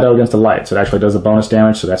is a Shadow against a Light, so it actually does the bonus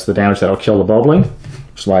damage, so that's the damage that'll kill the Bulbling.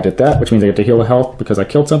 Which is why I did that, which means I get to heal the health because I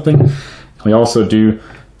killed something. We also do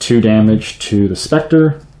 2 damage to the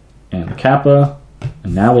Spectre and the Kappa.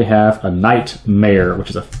 And now we have a Nightmare,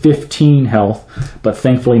 which is a 15 health, but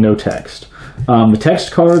thankfully no text. The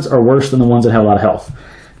text cards are worse than the ones that have a lot of health.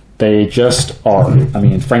 They just are. I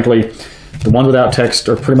mean, frankly, the ones without text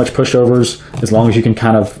are pretty much pushovers as long as you can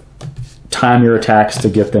kind of time your attacks to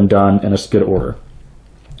get them done in a good order.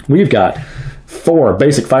 We've got 4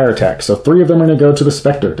 basic fire attacks, so 3 of them are going to go to the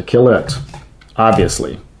Spectre to kill it,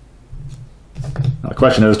 obviously. Now the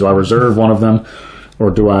question is, do I reserve one of them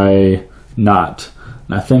or do I not?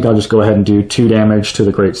 And I think I'll just go ahead and do 2 damage to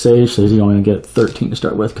the Great Sage, so he's only going to get 13 to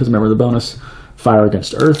start with because remember the bonus, fire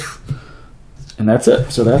against Earth. And that's it.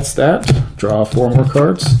 So that's that. Draw 4 more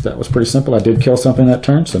cards. That was pretty simple. I did kill something that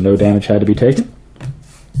turn, so no damage had to be taken.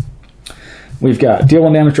 We've got deal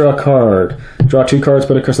 1 damage, draw a card. Draw 2 cards,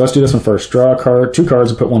 put a card. So let's do this one first. Draw a card, 2 cards,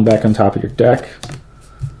 and put 1 back on top of your deck.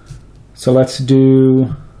 So let's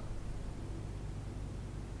do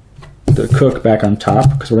the Cook back on top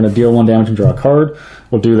because we're going to deal 1 damage and draw a card.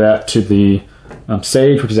 We'll do that to the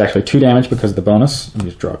Sage, which is actually 2 damage because of the bonus. Let me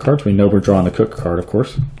just draw a card. So we know we're drawing the Cook card, of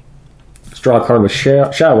course. Let's draw a card with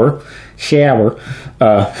Shower.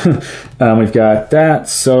 We've got that,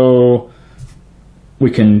 so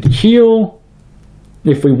we can heal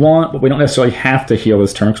if we want, but we don't necessarily have to heal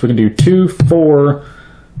this turn because we can do 2, 4,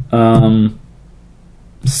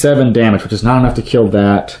 7 damage, which is not enough to kill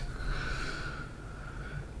that.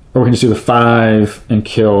 Or we can just do the 5 and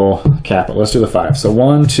kill Kappa. Let's do the 5. So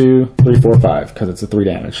 1, 2, 3, 4, 5, because it's a 3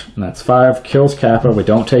 damage. And that's 5, kills Kappa. We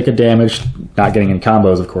don't take a damage. Not getting in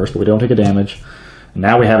combos, of course, but we don't take a damage. And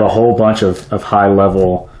now we have a whole bunch of high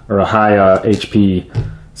level, or a high HP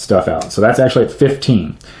stuff out. So that's actually at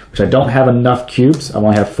 15, which I don't have enough cubes. I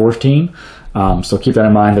only have 14. So keep that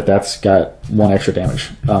in mind that that's got 1 extra damage.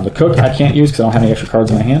 The Cook I can't use because I don't have any extra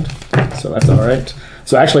cards in my hand. So that's all right.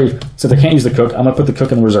 So actually, since I can't use the Cook, I'm going to put the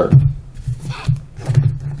Cook in reserve.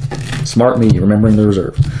 Smart me, remembering the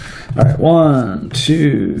reserve. All right, 1,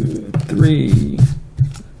 2, 3,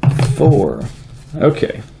 4.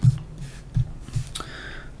 Okay.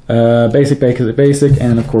 Basic,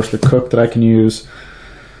 and of course the Cook that I can use.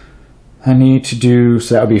 I need to do,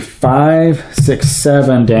 so that would be 5, 6,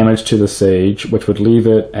 7 damage to the Sage, which would leave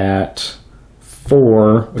it at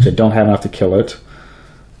 4, which I don't have enough to kill it.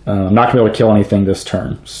 I'm not going to be able to kill anything this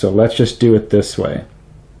turn, so let's just do it this way.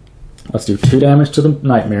 Let's do 2 damage to the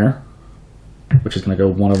Nightmare, which is going to go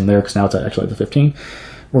 1 of them there because now it's actually at the 15.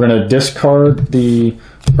 We're going to discard the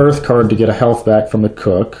Earth card to get a health back from the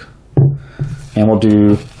Cook, and we'll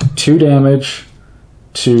do 2 damage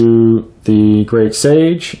to the Great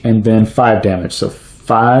Sage, and then 5 damage. So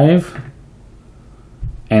 5,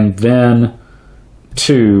 and then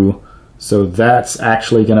 2. So that's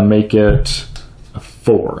actually going to make it a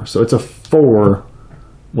 4. So it's a 4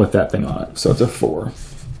 with that thing on it. So it's a 4.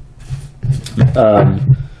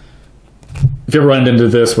 If you ever run into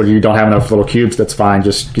this where you don't have enough little cubes, that's fine.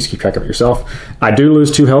 Just keep track of it yourself. I do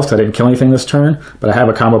lose 2 health because I didn't kill anything this turn, but I have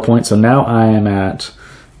a combo point. So now I am at,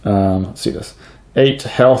 let's see this, 8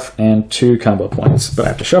 health and 2 combo points. But I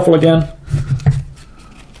have to shuffle again.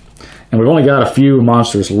 And we've only got a few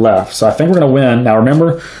monsters left. So I think we're going to win. Now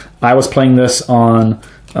remember, I was playing this on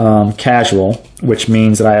casual, which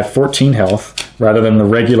means that I have 14 health rather than the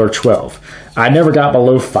regular 12. I never got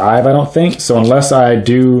below 5, I don't think. So unless I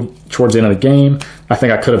do towards the end of the game, I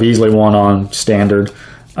think I could have easily won on standard.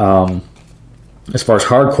 As far as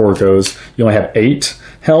hardcore goes, you only have 8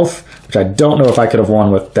 health, which I don't know if I could have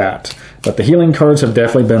won with that. But the healing cards have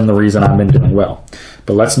definitely been the reason I've been doing well.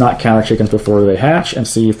 But let's not counter chickens before they hatch and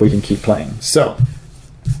see if we can keep playing. So,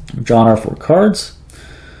 we've drawn our 4 cards.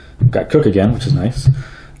 We've got Cook again, which is nice.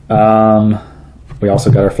 We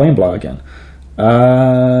also got our Flameblaw again.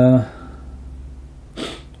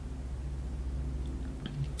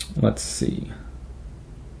 Let's see.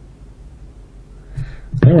 I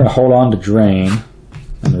think we're going to hold on to Drain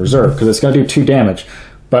and the Reserve because it's going to do 2 damage.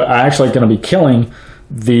 But I'm actually going to be killing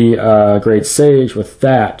the Great Sage with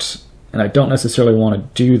that, and I don't necessarily want to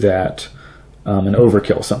do that and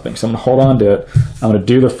overkill something. So I'm going to hold on to it. I'm going to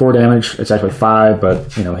do the 4 damage. It's actually 5,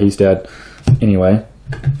 but you know he's dead anyway.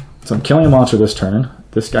 So I'm killing a monster this turn.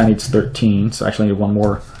 This guy needs 13, so I actually need 1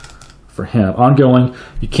 more for him. Ongoing,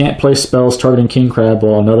 you can't place spells targeting King Crab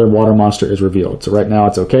while another water monster is revealed. So right now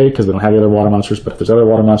it's okay because we don't have the other water monsters, but if there's other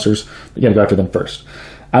water monsters, you gotta go after them first.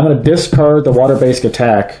 I'm going to discard the water basic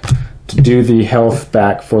attack to do the health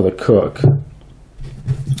back for the Cook.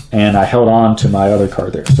 And I held on to my other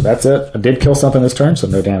card there. So that's it. I did kill something this turn, so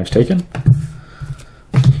no damage taken.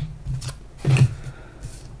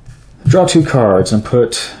 Draw 2 cards and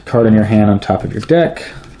put a card in your hand on top of your deck.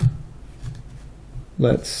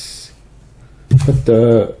 Let's put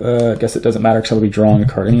the, I guess it doesn't matter because I'll be drawing a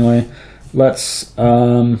card anyway. Let's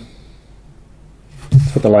put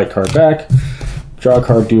the light card back. Draw a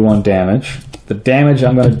card, do 1 damage. The damage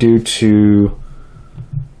I'm going to do to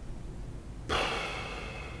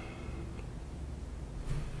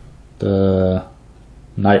the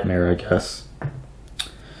Nightmare, I guess.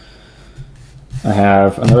 I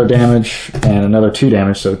have another damage and another 2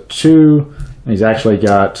 damage, so 2. And he's actually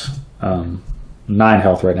got 9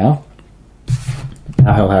 health right now.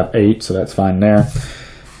 Now he'll have 8, so that's fine there.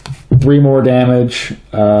 3 more damage.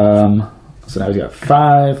 So now he's got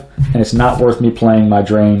 5, and it's not worth me playing my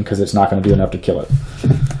Drain because it's not going to do enough to kill it.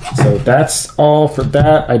 So that's all for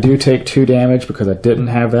that. I do take 2 damage because I didn't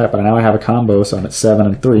have that, but now I have a combo, so I'm at 7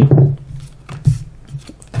 and 3.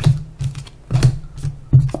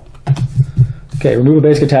 Okay, remove a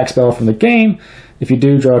basic attack spell from the game. If you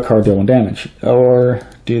do, draw a card, deal 1 damage. Or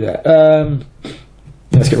do that.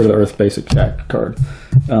 Let's get rid of the Earth basic attack card.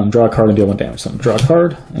 Draw a card and deal 1 damage. So I'm going to draw a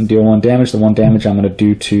card and deal 1 damage. The 1 damage I'm going to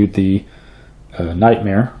do to the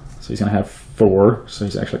Nightmare. So he's going to have 4. So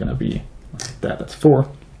he's actually going to be that. That's 4.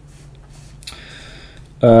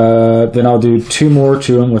 Then I'll do 2 more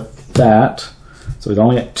to him with that. So he's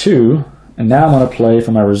only at 2. And now I'm going to play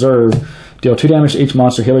for my reserve. Deal 2 damage to each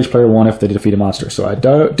monster. Heal each player 1 if they defeat a monster. So I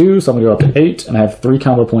do. So I'm going to go up to 8. And I have 3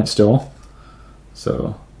 combo points still.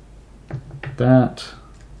 So that,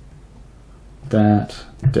 dead.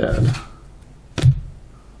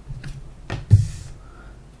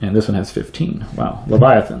 And this one has 15. Wow.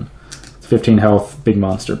 Leviathan. It's 15 health, big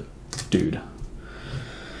monster dude.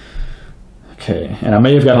 Okay, and I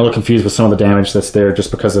may have gotten a little confused with some of the damage that's there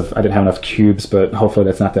just because of I didn't have enough cubes, but hopefully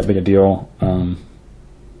that's not that big a deal. I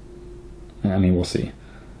mean, we'll see.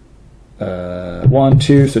 1,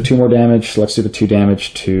 2, so 2 more damage. So let's do the 2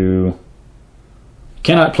 damage to...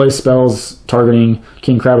 Cannot place spells targeting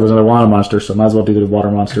King Crab. There's another water monster, so I might as well do the water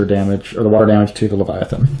monster damage, or the water damage to the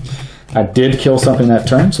Leviathan. I did kill something that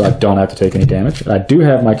turn, so I don't have to take any damage. I do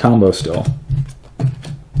have my combo still,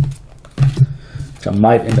 which I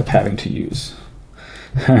might end up having to use.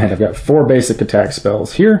 Alright, I've got 4 basic attack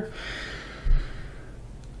spells here.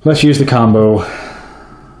 Let's use the combo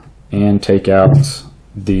and take out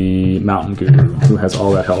the Mountain Guru, who has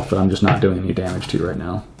all that health that I'm just not doing any damage to right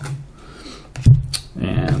now.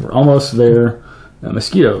 And we're almost there.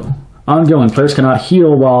 Mosquito. Ongoing. Players cannot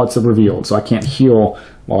heal while it's revealed, so I can't heal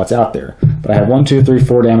while it's out there. But I have 1, 2, 3,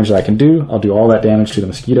 4 damage that I can do. I'll do all that damage to the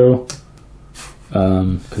Mosquito.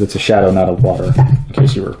 Because it's a shadow, not a water, in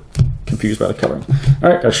case you were confused by the coloring.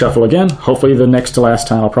 Alright, gotta shuffle again. Hopefully the next to last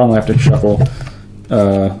time I'll probably have to shuffle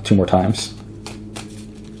 2 more times.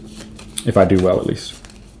 If I do well, at least.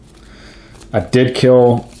 I did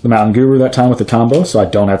kill the Mountain Guru that time with the combo, so I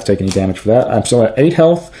don't have to take any damage for that. I'm still at 8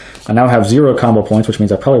 health. I now have 0 combo points, which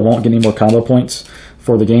means I probably won't get any more combo points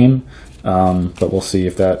for the game. But we'll see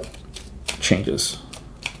if that changes.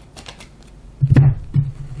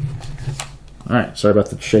 Alright, sorry about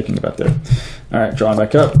the shaking about there. Alright, drawing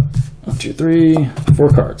back up. 1, 2, 3, 4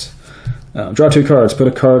 cards. Draw 2 cards. Put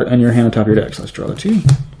a card in your hand on top of your deck. So let's draw the 2.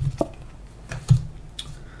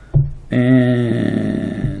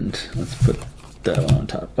 And let's put that one on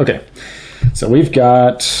top. Okay, so we've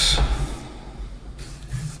got...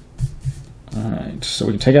 Alright, so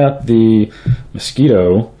we can take out the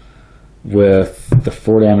Mosquito with the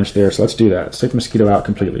 4 damage there. So let's do that. Let's take the Mosquito out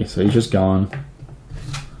completely. So he's just gone.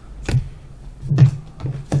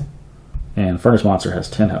 And Furnace Monster has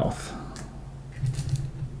 10 health.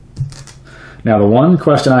 Now the one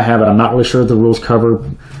question I have, and I'm not really sure the rules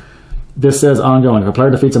cover, this says ongoing. If a player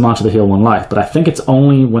defeats a monster, they heal 1 life. But I think it's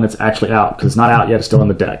only when it's actually out, because it's not out yet, it's still in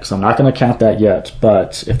the deck. So I'm not going to count that yet,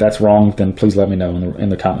 but if that's wrong, then please let me know in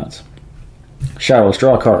the comments. Shadow, let's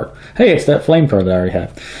draw a card. Hey, it's that flame card that I already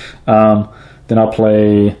have. Then I'll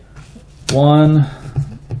play 1,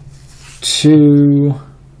 2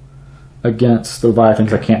 against the Leviathan,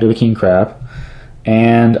 because I can't do the King Crab.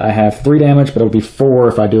 And I have 3 damage, but it'll be 4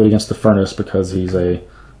 if I do it against the Furnace, because he's a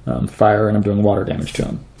fire and I'm doing water damage to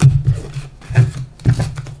him.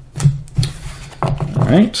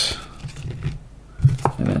 Alright.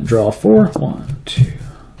 And then draw 4. 1, 2,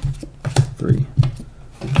 3,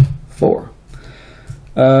 4.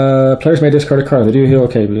 Players may discard a card. They do heal.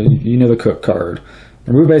 Okay, you know the Cook card.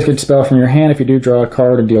 Remove basic spell from your hand if you do draw a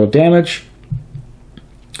card and deal damage.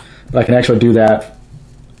 But I can actually do that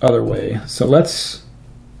other way. So let's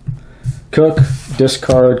Cook,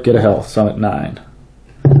 discard, get a health. So I'm at 9.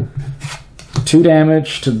 2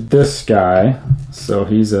 damage to this guy. So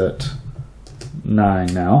he's at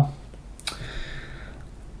 9 now.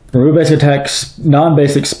 Remove basic attack,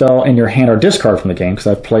 non-basic spell in your hand or discard from the game, because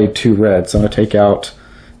I've played 2 red. So I'm going to take out,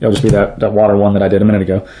 it'll just be that water one that I did a minute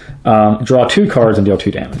ago. Draw 2 cards and deal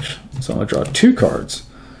 2 damage. So I'm going to draw 2 cards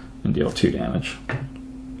and deal 2 damage.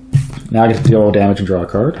 Now I get to deal damage and draw a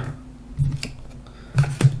card.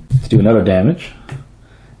 Let's do another damage.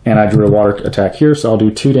 And I drew a water attack here, so I'll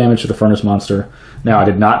do 2 damage to the Furnace Monster. Now I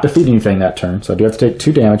did not defeat anything that turn, so I do have to take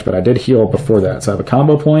 2 damage, but I did heal before that. So I have a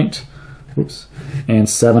combo point. Oops. And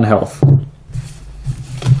 7 health.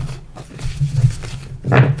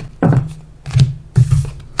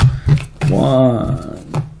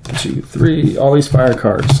 One, 2, 3. All these fire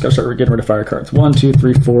cards. Just gotta start getting rid of fire cards. 1, 2,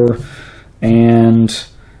 3, 4. And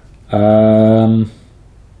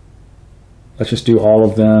let's just do all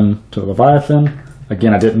of them to the Leviathan.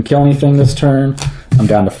 Again, I didn't kill anything this turn. I'm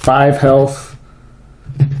down to 5 health.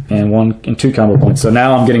 And 2 combo points. So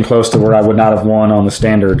now I'm getting close to where I would not have won on the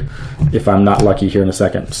standard if I'm not lucky here in a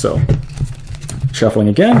second. So shuffling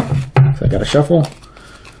again. So I got to shuffle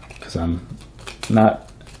because I'm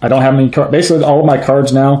not I don't have any cards. Basically, all of my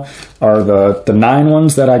cards now are the 9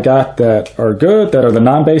 ones that I got that are good, that are the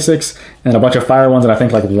non-basics, and a bunch of fire ones, and I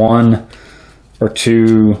think like 1 or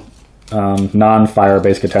 2 non-fire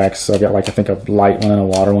basic attacks. So I got like, I think a light one and a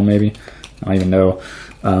water one maybe. I don't even know.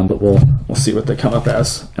 But we'll see what they come up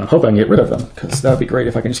as. And I hope I can get rid of them, because that would be great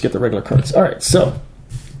if I can just get the regular cards. All right, so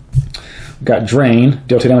we've got Drain.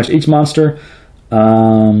 Deal 2 damage to each monster.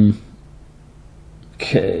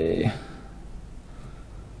 Okay.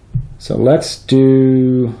 So let's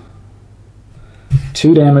do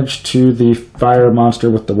 2 damage to the fire monster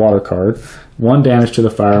with the water card. 1 damage to the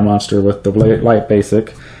fire monster with the light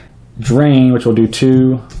basic. Drain, which will do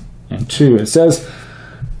 2 and 2. It says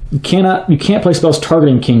you can't play spells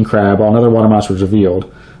targeting King Crab while another water monster is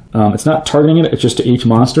revealed. It's not targeting it, it's just to each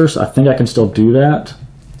monster, so I think I can still do that.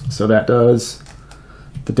 So that does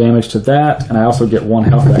the damage to that, and I also get 1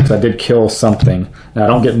 health back because I did kill something. Now I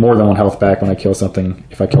don't get more than 1 health back when I kill something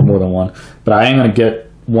if I kill more than 1, but I am going to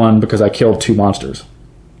get 1 because I killed 2 monsters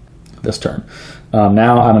this turn.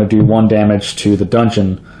 Now I'm going to do 1 damage to the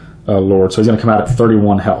Dungeon Lord, so he's going to come out at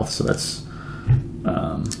 31 health. So that's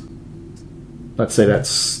let's say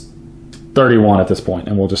that's 31 at this point,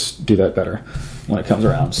 and we'll just do that better when it comes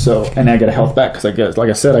around. So, and I get a health back because I get, like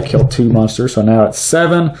I said, I killed 2 monsters, so now it's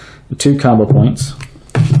 7 and 2 combo points.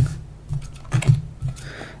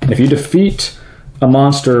 And if you defeat a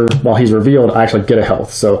monster while he's revealed, I actually get a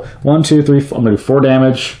health. So 1, 2, 3, 4, I'm going to do 4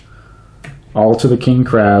 damage, all to the King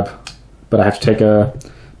Crab, but I have to take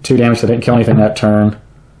 2 damage, so I didn't kill anything that turn.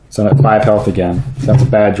 So I'm at 5 health again. So that's a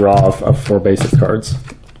bad draw of 4 basic cards.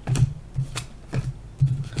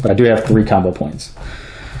 But I do have 3 combo points.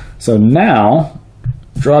 So now,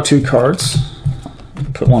 draw 2 cards.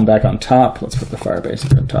 Put 1 back on top. Let's put the fire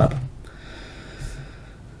basic on top.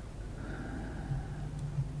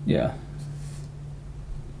 Yeah.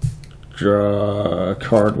 Draw a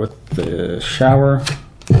card with the shower.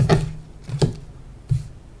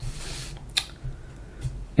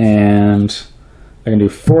 And I can do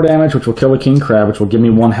 4 damage, which will kill the King Crab, which will give me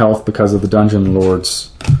 1 health because of the Dungeon Lord's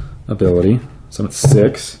ability. So I'm at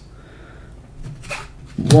 6.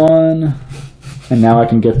 1. And now I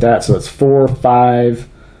can get that. So it's 4, 5,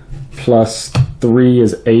 plus 3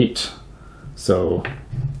 is 8. So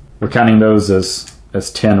we're counting those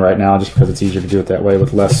as 10 right now, just because it's easier to do it that way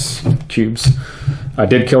with less cubes. I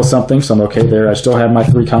did kill something, so I'm okay there. I still have my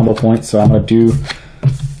 3 combo points, so I'm going to do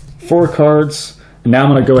 4 cards. And now I'm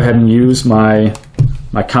going to go ahead and use my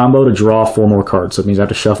combo to draw 4 more cards. So it means I have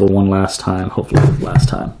to shuffle 1 last time, hopefully last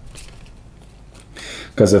time.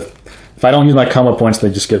 Because if I don't use my combo points,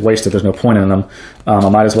 they just get wasted. There's no point in them. I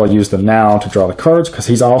might as well use them now to draw the cards, because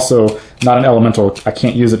he's also not an elemental. I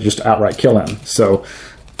can't use it just to outright kill him. So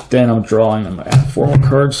then I'm drawing, I'm going to add 4 more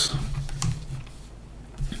cards.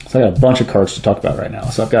 So I got a bunch of cards to talk about right now.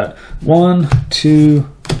 So I've got 1, 2,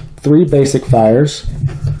 3 basic fires.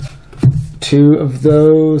 2 of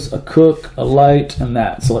those, a cook, a light, and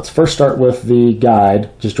that. So let's first start with the guide.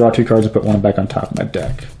 Just draw 2 cards and put 1 back on top of my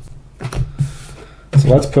deck. So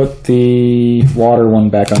let's put the water one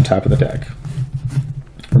back on top of the deck.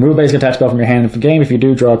 Remove a basic attack spell from your hand in the game. If you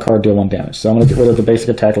do, draw a card, deal 1 damage. So I'm going to get rid of the basic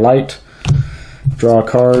attack light, draw a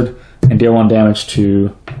card, and deal 1 damage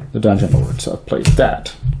to the Dungeon Lord. So I've played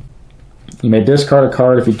that. You may discard a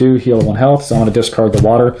card. If you do, heal 1 health. So I'm going to discard the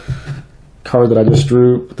water card that I just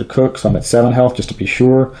drew with the cook. So I'm at 7 health, just to be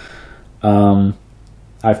sure.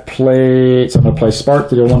 I've played, so I'm going to play Spark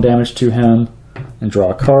to deal 1 damage to him and draw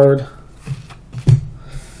a card.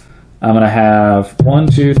 I'm going to have 1,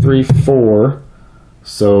 2, 3, 4.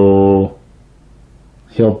 So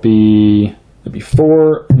it'll be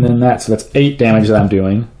 4, and then that, so that's 8 damage that I'm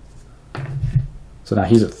doing. So now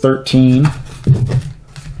he's at 13.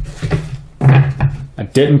 I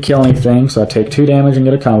didn't kill anything, so I take 2 damage and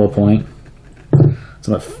get a combo point.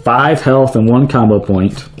 So I'm at 5 health and 1 combo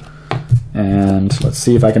point. And let's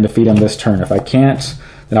see if I can defeat him this turn. If I can't,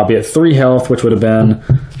 then I'll be at 3 health, which would have been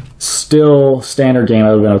still standard game.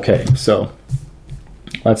 I would have been okay. So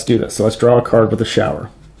let's do this. So let's draw a card with a shower.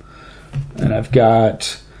 And I've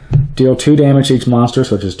got deal 2 damage to each monster,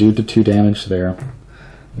 so just do the 2 damage there.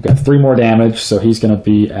 I've got 3 more damage, so he's going to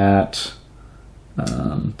be at,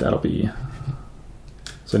 that'll be,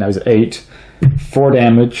 so now he's at 8. 4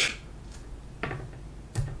 damage,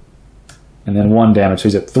 and then 1 damage. So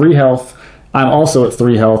he's at 3 health. I'm also at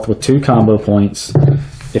 3 health with 2 combo points.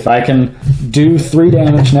 If I can do 3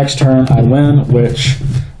 damage next turn, I win, which,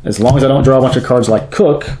 as long as I don't draw a bunch of cards like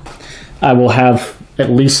Cook, I will have at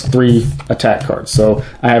least 3 attack cards. So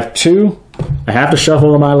I have 2. I have to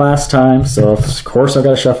shuffle my last time, so of course I've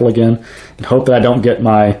got to shuffle again and hope that I don't get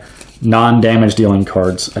my non-damage dealing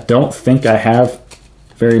cards. I don't think I have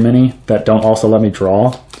very many that don't also let me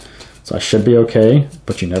draw. So I should be okay,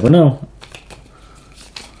 but you never know.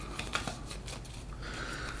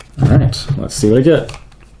 Alright, let's see what I get.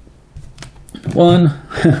 1.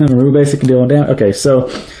 Remove basic and deal 1 damage. Okay, so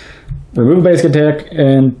remove a basic attack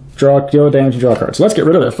and deal damage and draw a card. So let's get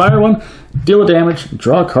rid of it. Fire 1, deal a damage,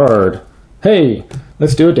 draw a card. Hey,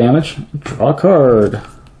 let's do a damage, draw a card.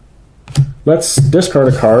 Let's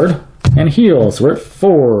discard a card and heal. So we're at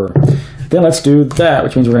 4. Then let's do that,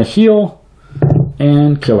 which means we're going to heal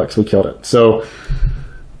and kill it. So we killed it. So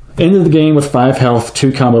ended the game with 5 health,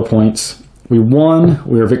 2 combo points. We won.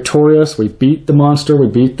 We were victorious. We beat the monster. We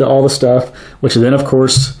beat all the stuff, which then, of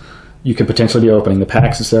course, you could potentially be opening the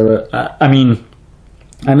packs, etc. I mean,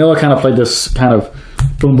 I know I kind of played this kind of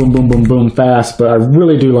boom, boom, boom, boom, boom fast, but I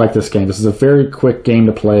really do like this game. This is a very quick game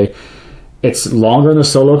to play. It's longer in the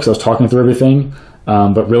solo because I was talking through everything,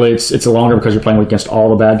 but really it's longer because you're playing against all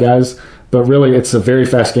the bad guys. But really, it's a very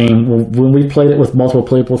fast game. When we played it with multiple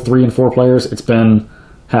people, 3 and 4 players, it's been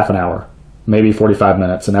half an hour, maybe 45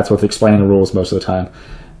 minutes, and that's with explaining the rules most of the time.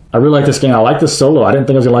 I really like this game. I like the solo. I didn't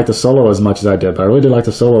think I was going to like the solo as much as I did, but I really did like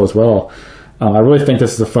the solo as well. I really think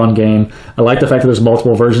this is a fun game. I like the fact that there's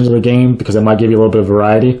multiple versions of the game because it might give you a little bit of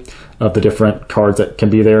variety of the different cards that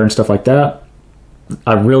can be there and stuff like that.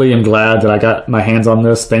 I really am glad that I got my hands on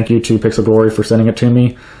this. Thank you to Pixel Glory for sending it to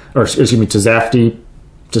me, or excuse me, to Zafty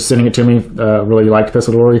just sending it to me. Really liked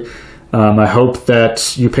Pixel Glory. I hope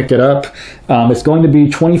that you picked it up. It's going to be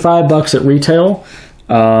 $25 at retail,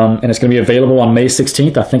 and it's going to be available on May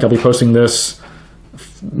 16th. I think I'll be posting this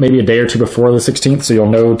maybe a day or two before the 16th, so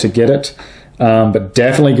you'll know to get it. But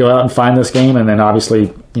definitely go out and find this game, and then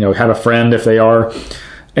obviously, have a friend if they are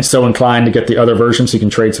and so inclined to get the other version, so you can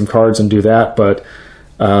trade some cards and do that. But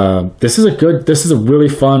this is a really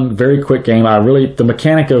fun, very quick game. The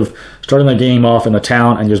mechanic of starting the game off in the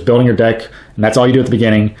town and just building your deck, and that's all you do at the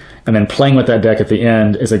beginning, and then playing with that deck at the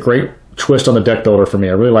end is a great twist on the deck builder for me.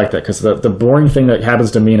 I really like that because the boring thing that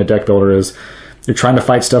happens to me in a deck builder is you're trying to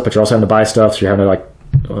fight stuff, but you're also having to buy stuff, so you're having to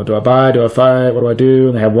like, do I buy? Do I fight? What do I do?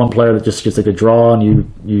 And they have one player that just gets like a draw and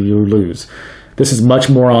you lose. This is much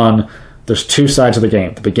more on, there's 2 sides of the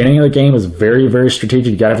game. The beginning of the game is very, very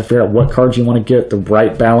strategic. You got to have to figure out what cards you want to get, the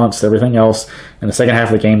right balance, everything else. And the second half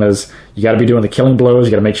of the game is you got to be doing the killing blows.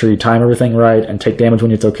 You got to make sure you time everything right and take damage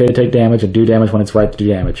when it's okay to take damage and do damage when it's right to do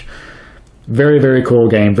damage. Very, very cool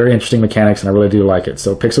game. Very interesting mechanics, and I really do like it.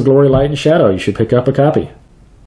 So Pixel Glory Light and Shadow, you should pick up a copy.